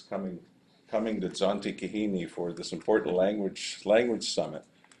Tlingits coming to Dzonti Kahini for this important language summit.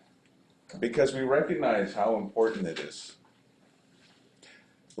 Because we recognize how important it is.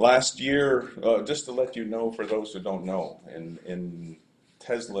 Last year, just to let you know, for those who don't know, in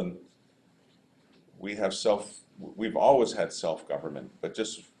Teslin, we've always had self-government, but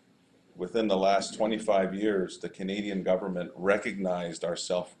just within the last 25 years, the Canadian government recognized our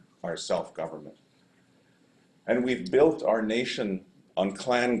self-government. And we've built our nation on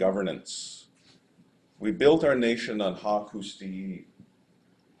clan governance. We built our nation on ʼawtuldi.át,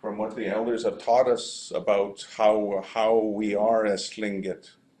 from what the elders have taught us about how we are as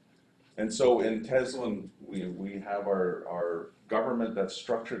Tlingit. And so in Teslin, we have our government that's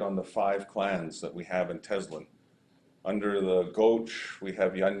structured on the 5 clans that we have in Teslin. Under the Wooch, we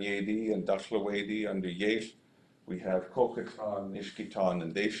have Yanyedi and Dachlawedi. Under Yate, we have Kokaton, Ishkiton,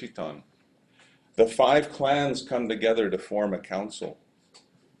 and Deshiton. The 5 clans come together to form a council.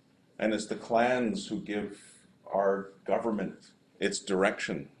 And it's the clans who give our government its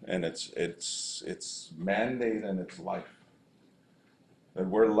direction and its mandate and its life. And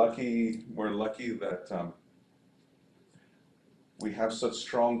we're lucky that we have such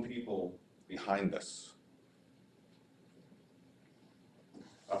strong people behind us.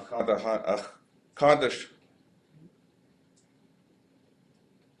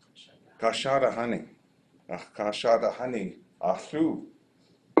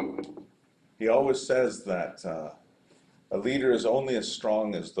 He always says that a leader is only as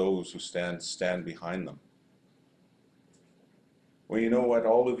strong as those who stand behind them. Well, you know what,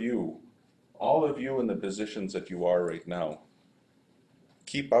 all of you in the positions that you are right now,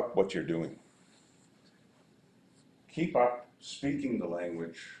 keep up what you're doing. Keep up speaking the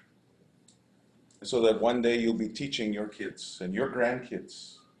language so that one day you'll be teaching your kids and your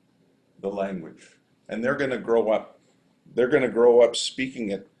grandkids the language. And they're going to grow up. They're going to grow up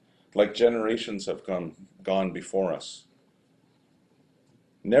speaking it like generations have gone before us.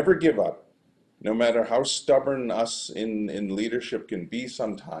 Never give up, no matter how stubborn us in leadership can be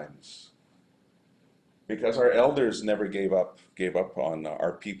sometimes. Because our elders never gave up on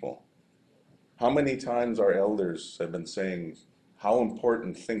our people. How many times our elders have been saying how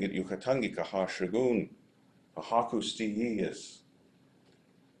important Tlingit yukatangi kaha shagun, ʼawtuldi.át is.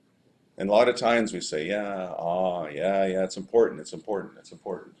 And a lot of times we say, yeah, it's important.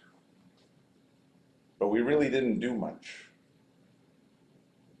 But we really didn't do much.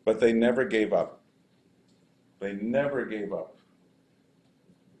 But they never gave up. They never gave up.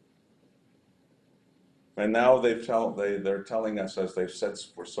 And now they're telling us, as they've said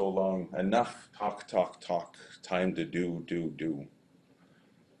for so long, enough talk, time to do.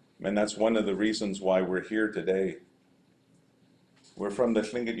 And that's one of the reasons why we're here today. We're from the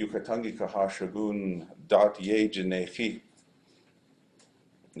Tlingit yukatangi kaha shagun ʼawtuldi.át.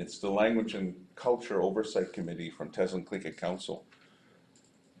 It's the Language and Culture Oversight Committee from Teslin Tlingit Council.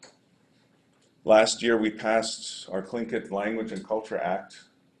 Last year we passed our Tlingit Language and Culture Act.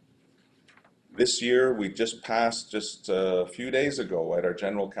 This year we just passed, just a few days ago at our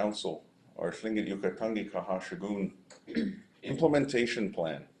General Council, our Tlingit yukatangi kaha shagun implementation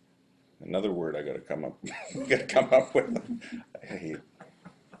plan. Another word I got to come up with. I hate it.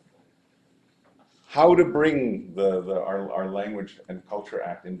 How to bring our Language and Culture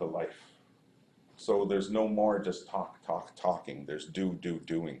Act into life. So there's no more just talking. There's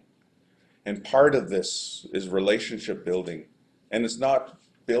doing. And part of this is relationship building. And it's not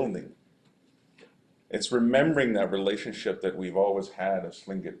building. It's remembering that relationship that we've always had as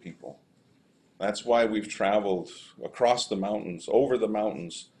Tlingit people. That's why we've traveled across the mountains, over the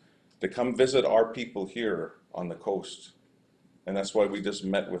mountains, to come visit our people here on the coast. And that's why we just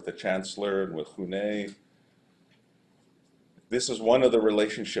met with the Chancellor and with Hune. This is one of the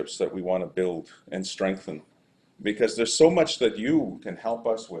relationships that we want to build and strengthen. Because there's so much that you can help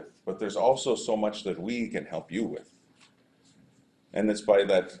us with, but there's also so much that we can help you with. And it's by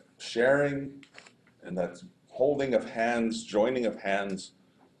that sharing and that holding of hands, joining of hands,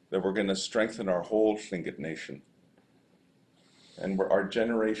 that we're going to strengthen our whole Tlingit nation. And our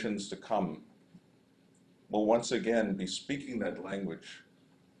generations to come will once again be speaking that language.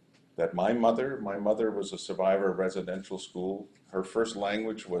 That my mother was a survivor of residential school. Her first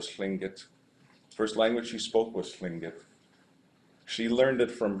language was Tlingit. First language she spoke was Tlingit. She learned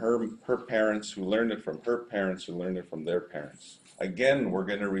it from her parents, who learned it from her parents, who learned it from their parents. Again, we're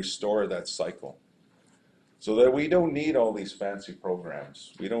going to restore that cycle. So that we don't need all these fancy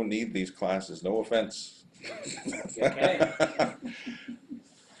programs. We don't need these classes, no offense.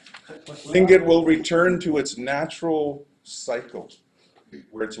 Tlingit will return to its natural cycle,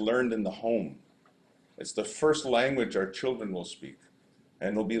 where it's learned in the home. It's the first language our children will speak,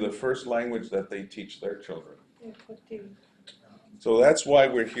 and it'll be the first language that they teach their children. So that's why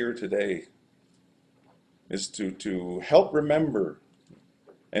we're here today, is to help remember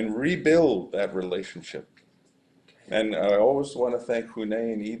and rebuild that relationship. And I always want to thank Hune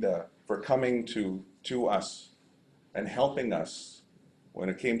and Ida for coming to us and helping us when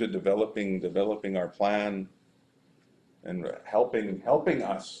it came to developing our plan and helping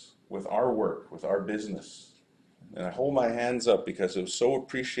us with our work, with our business. And I hold my hands up because it was so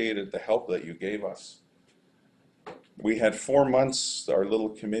appreciated, the help that you gave us. We had 4 months, our little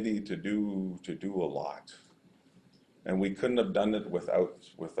committee, to do a lot. And we couldn't have done it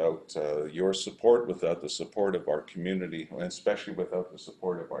without your support, without the support of our community, and especially without the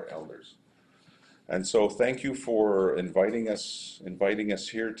support of our elders. And so thank you for inviting us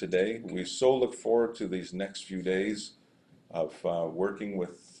here today. We so look forward to these next few days of working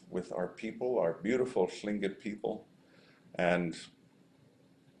with our people, our beautiful Tlingit people. And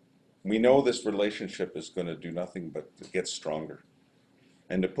we know this relationship is going to do nothing but get stronger.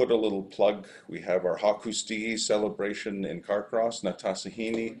 And to put a little plug, we have our ʼawtuldi.át celebration in Carcross,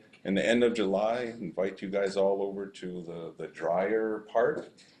 Natasahini, in the end of July. Invite you guys all over to the drier part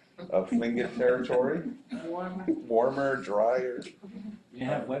of Tlingit territory. Warmer, drier. You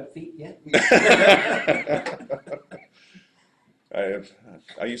have wet feet yet?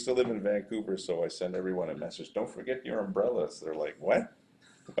 I used to live in Vancouver, so I send everyone a message. Don't forget your umbrellas. They're like, what?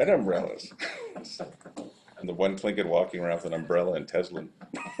 What umbrellas? I'm the one Tlingit walking around with an umbrella in Teslin.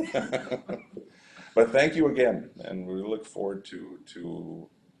 But thank you again, and we look forward to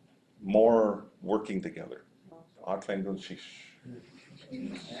more working together.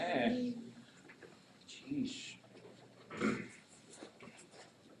 ʼawtuldi.át. Sheesh.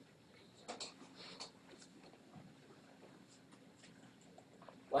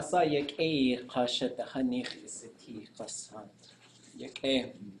 Wasa yake kasha the hanich is a tea fasan.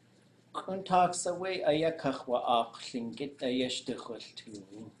 Yake contacts away ayakahwa tlingit ayashtichwal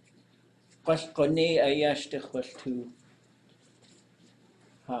to. Pashkone ayashtichwal to.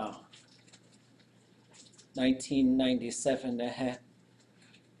 1997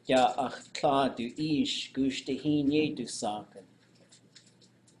 ja ach klar du ish guste hinje du sagen.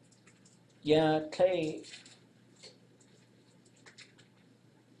 Ja klei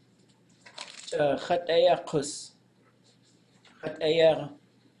خد ايا قص خد ايا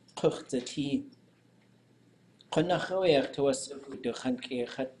قختتي قلنا خوير توسق دخنك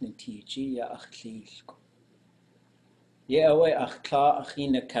خد نتيجي يا اخليلكم يا اوي اخلا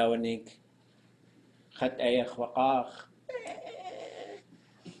اخينا كونك خد ايا خواقاخ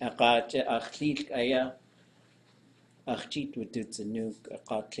اقاج اخليلك ايا اخجيت ودتزنوك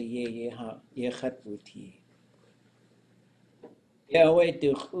اقاتلي يها يخد بوتي يا اوي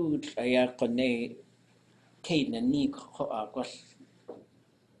دخول ايا قني كينا نيك خواقل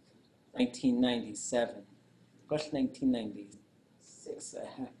 1997 قش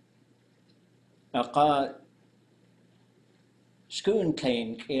 1996 أقا شكون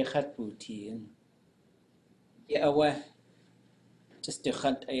كاين كيخت بوتين يا أوه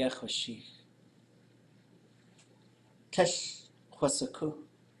تستخدت أي خشي كش خسكو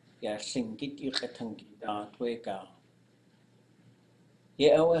يا سنجد يختنجدات ويقع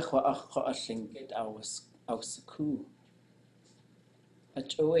يا أوه خوا سنجد أو سكو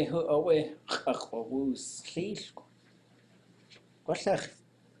أجوه هو أوه أخووس خيلكو قش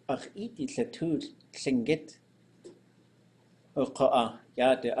أخ إيدي لتول سنجد أقا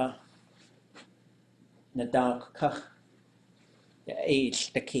يا نداك كخ يا إيش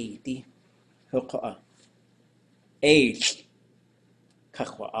تكيدي أقا إيش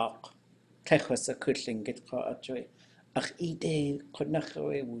كخ وآق كخ وسكولين قد قا أجوي أخ إيدي قد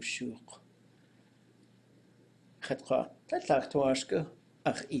نخوي وشوق خد قا تلاك تواشكو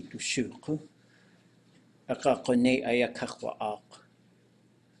أخ إيدو شوق أقا قني أيا كخ وآق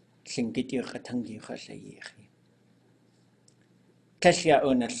سنجد يختنجي خشيخي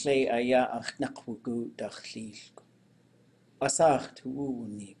كشيا أنسلي أيا أخ نقوجو دخليلكو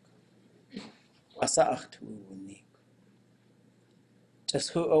أساختونيك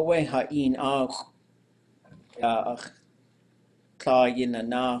تسهو أوي هاين آخ يا أخ كلاين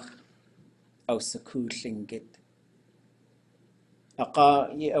ناخ أو سكول سنجد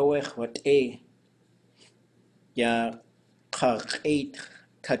أقا يأوي خوات يا قاقيت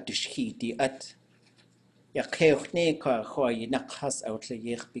كدشكيدي يا كيوخني كا خواي نقحس أو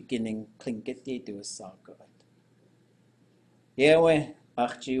تليخ beginning Tlingit do sagat. Yewe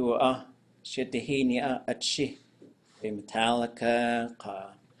achjiwa shitahini atshi Metallica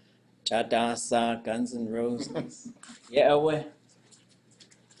ka Jadasa Guns N' Roses. Yewe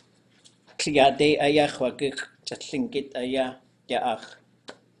kliade ayach wagik Tlingit aya yaach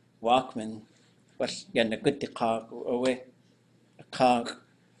Walkman was yanagutika awe ka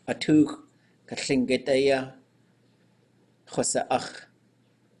atuch Tlingit aya Khosa ach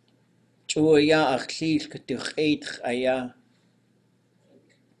Chuya ach lil ketuch eich aya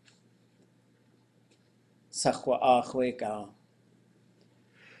Sachwa ach wega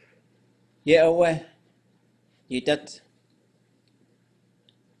Yeawe, yidat,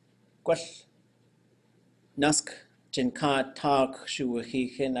 gwell, nask, jinka tag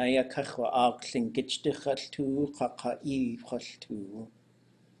shuwahichen aya kachwa ag Tlingit tu kaka I tu.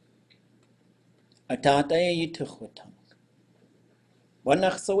 Atata yituchwatang.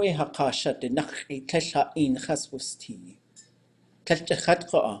 Wanach sawe hakasha de nach itlesha in chaswusti.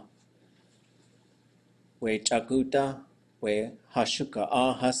 Tlechachatqa. We chaguta, we hashuka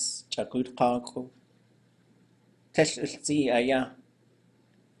ahas chagut qaku. Tlechilzi aya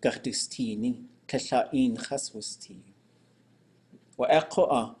gardustini, tlesha in chaswusti. Wa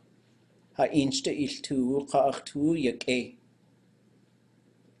eqoa ha inchte iltu qaachtu yake.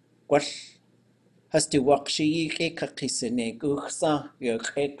 Gwall has di wakshi ke kakisene guchsa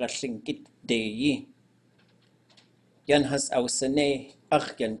yake Tlingit deyi. Yan has ausene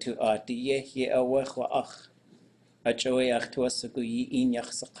ach yan tu adiye ye awech wa ach. Ajoy ach tu asaguyi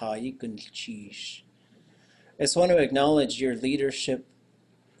inyach sakayi gunchish. I just want to acknowledge your leadership.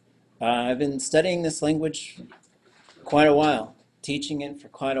 I've been studying this language for quite a while, teaching it for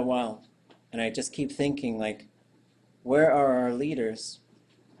quite a while. And I just keep thinking, like, where are our leaders?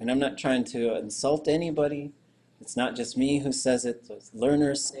 And I'm not trying to insult anybody. It's not just me who says it.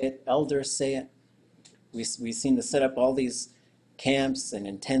 Learners say it, elders say it. We seem to set up all these camps and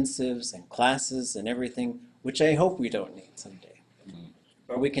intensives and classes and everything, which I hope we don't need someday.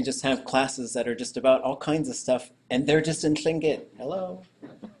 Or we can just have classes that are just about all kinds of stuff, and they're just in Tlingit. Hello.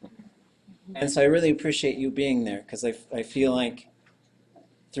 And so I really appreciate you being there, because I feel like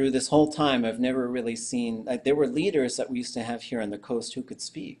through this whole time, I've never really seen, like, there were leaders that we used to have here on the coast who could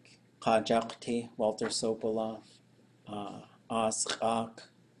speak. Qajakti, Walter Sokolov, Asqaq,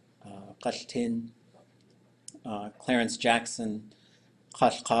 Qaltin, Clarence Jackson,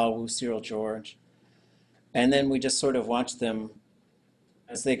 Kashkawu, Cyril George. And then we just sort of watched them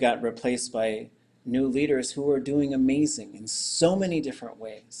as they got replaced by new leaders who are doing amazing in so many different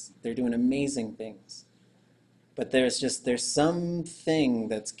ways. They're doing amazing things. But there's something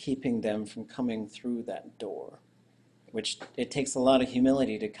that's keeping them from coming through that door, which it takes a lot of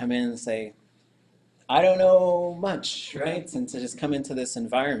humility to come in and say, I don't know much, right? And to just come into this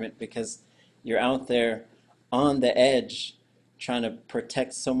environment because you're out there on the edge trying to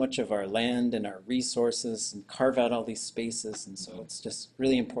protect so much of our land and our resources and carve out all these spaces. And so it's just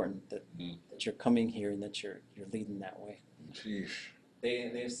really important that you're coming here and that you're leading that way. Sheesh.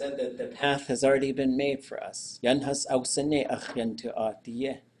 They've said that the path has already been made for us. Yanhas ausene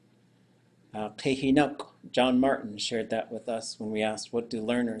ʼawtuldi.át. Kehinak, John Martin shared that with us when we asked, what do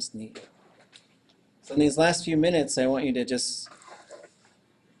learners need? So in these last few minutes, I want you to just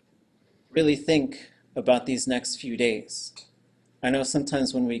really think about these next few days. I know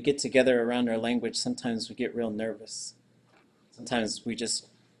sometimes when we get together around our language, sometimes we get real nervous. Sometimes I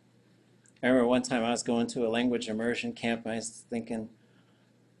remember one time I was going to a language immersion camp and I was thinking,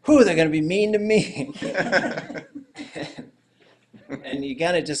 whew, they're going to be mean to me. And you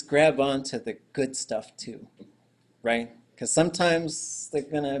got to just grab onto the good stuff too, right? Because sometimes they're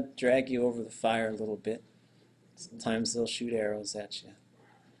going to drag you over the fire a little bit. Sometimes they'll shoot arrows at you.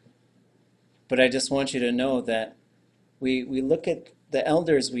 But I just want you to know that we look at the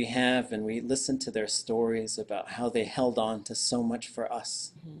elders we have and we listen to their stories about how they held on to so much for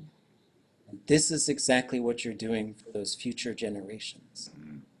us. And this is exactly what you're doing for those future generations,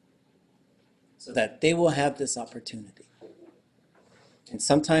 so that they will have this opportunity. And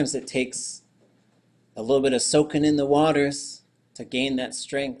sometimes it takes a little bit of soaking in the waters to gain that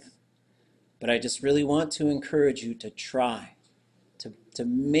strength. But I just really want to encourage you to try, to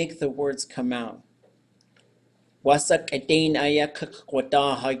make the words come out. Wasak edain ayakak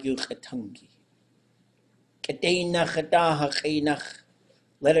wadaha yulchatangi. Edainach adaha kainach.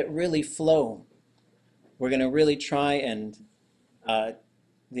 Let it really flow. We're going to really try, and the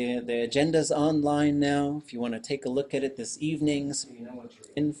agenda's online now. If you want to take a look at it this evening so you know what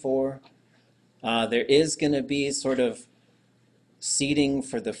you're in for. There is going to be sort of seating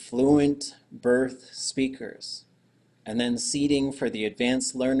for the fluent birth speakers, and then seating for the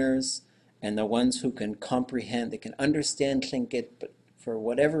advanced learners and the ones who can comprehend, they can understand Tlingit, but for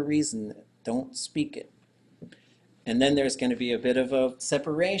whatever reason, don't speak it. And then there's going to be a bit of a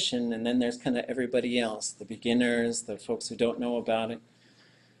separation, and then there's kind of everybody else, the beginners, the folks who don't know about it.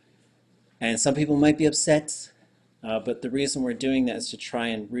 And some people might be upset, but the reason we're doing that is to try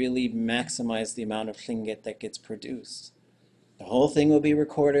and really maximize the amount of Tlingit that gets produced. The whole thing will be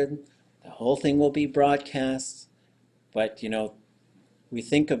recorded, the whole thing will be broadcast, but we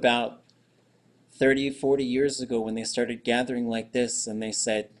think about 30, 40 years ago when they started gathering like this and they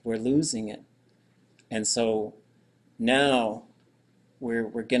said, we're losing it. And so now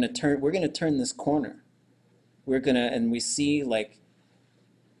we're gonna turn this corner. And we see like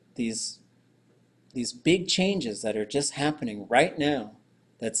these big changes that are just happening right now.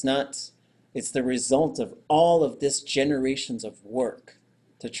 It's the result of all of this generations of work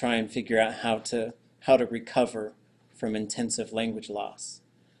to try and figure out how to recover from intensive language loss.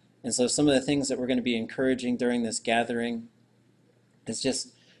 And so some of the things that we're going to be encouraging during this gathering is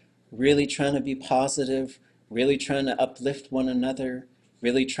just really trying to be positive, really trying to uplift one another,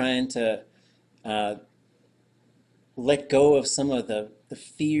 really trying to let go of some of the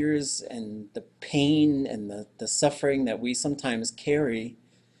fears and the pain and the suffering that we sometimes carry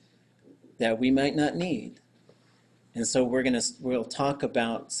that we might not need. And so we'll talk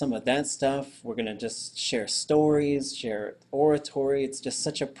about some of that stuff. We're going to just share stories, share oratory. It's just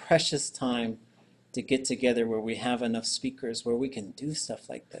such a precious time to get together where we have enough speakers where we can do stuff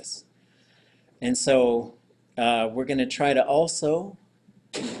like this. And so we're going to try to also,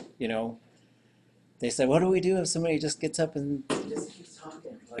 they said, what do we do if somebody just gets up and just keeps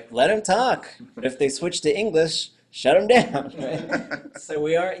talking? Like, let them talk. But if they switch to English, shut them down, right? So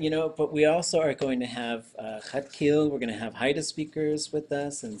we are, but we also are going to have Chatkil, we're going to have Haida speakers with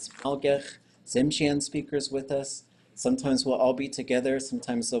us, and Smalgech, Zemchian speakers with us. Sometimes we'll all be together,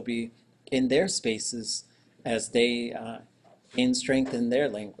 sometimes they'll be in their spaces as they gain strength in their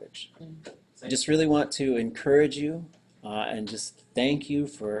language. So I just really want to encourage you and just thank you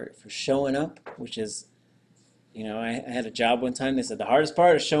for showing up, which is, I had a job one time, they said the hardest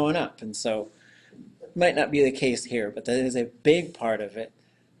part is showing up, and so might not be the case here, but that is a big part of it.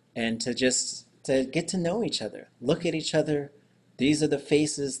 And to get to know each other, look at each other. These are the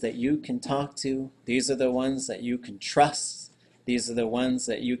faces that you can talk to. These are the ones that you can trust. These are the ones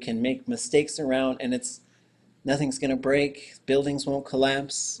that you can make mistakes around, and nothing's going to break. Buildings won't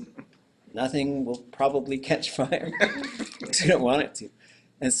collapse. Nothing will probably catch fire. You don't want it to.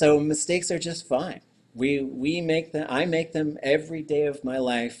 And so mistakes are just fine. We make them. I make them every day of my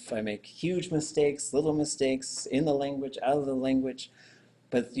life. I make huge mistakes, little mistakes in the language, out of the language.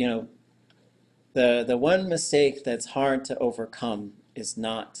 But the one mistake that's hard to overcome is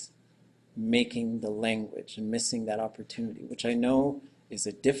not making the language and missing that opportunity, which I know is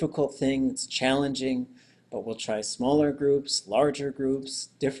a difficult thing. It's challenging, but we'll try smaller groups, larger groups,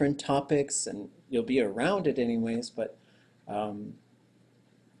 different topics, and you'll be around it anyways. But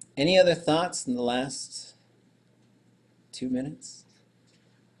any other thoughts in the last 2 minutes?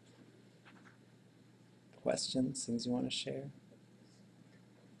 Questions, things you want to share?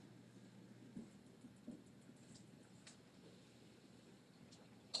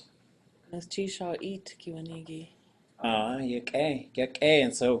 Okay.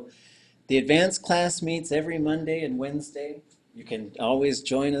 And so the advanced class meets every Monday and Wednesday. You can always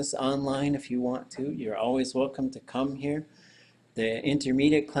join us online if you want to. You're always welcome to come here. The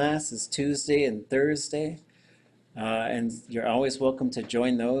intermediate class is Tuesday and Thursday, and you're always welcome to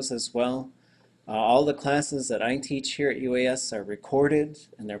join those as well. All the classes that I teach here at UAS are recorded,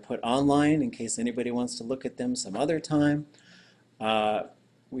 and they're put online in case anybody wants to look at them some other time.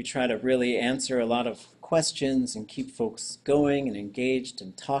 We try to really answer a lot of questions and keep folks going and engaged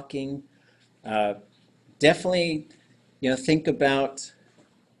and talking. Definitely, think about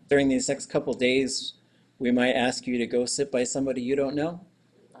during these next couple days, we might ask you to go sit by somebody you don't know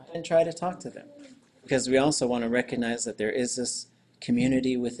and try to talk to them. Because we also want to recognize that there is this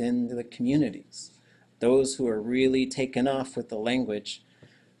community within the communities. Those who are really taken off with the language,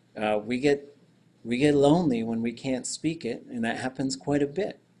 we get lonely when we can't speak it, and that happens quite a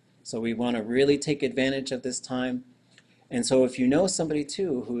bit. So we want to really take advantage of this time. And so if you know somebody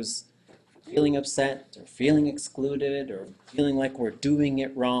too who's feeling upset or feeling excluded or feeling like we're doing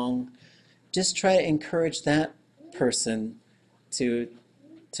it wrong, just try to encourage that person to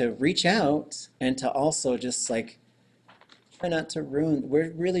reach out and to also just like try not to ruin.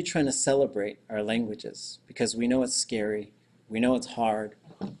 We're really trying to celebrate our languages because we know it's scary, we know it's hard,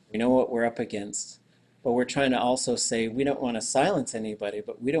 we know what we're up against, but we're trying to also say we don't want to silence anybody,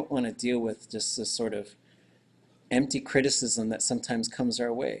 but we don't want to deal with just this sort of empty criticism that sometimes comes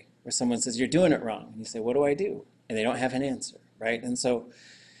our way, where someone says, you're doing it wrong. And you say, what do I do? And they don't have an answer, right? And so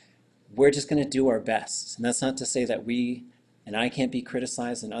we're just going to do our best. And that's not to say that we and I can't be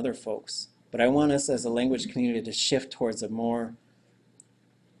criticized and other folks, but I want us as a language community to shift towards a more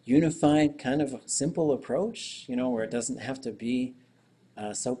unified, kind of simple approach, where it doesn't have to be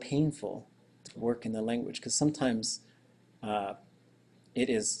so painful to work in the language, because sometimes it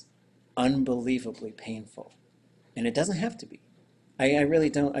is unbelievably painful, and it doesn't have to be. I really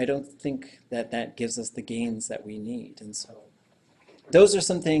don't. I don't think that gives us the gains that we need, and so those are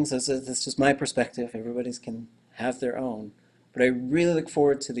some things. That's just my perspective. Everybody's can have their own, But I really look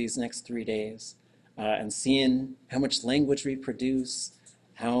forward to these next 3 days and seeing how much language we produce,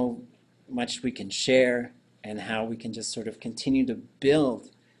 how much we can share, and how we can just sort of continue to build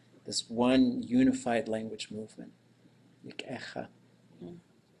this one unified language movement.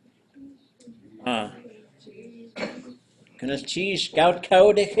 Kunas cheese, gout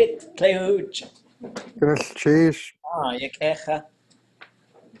cow de hit, clouch. Kunas cheese. Yakecha.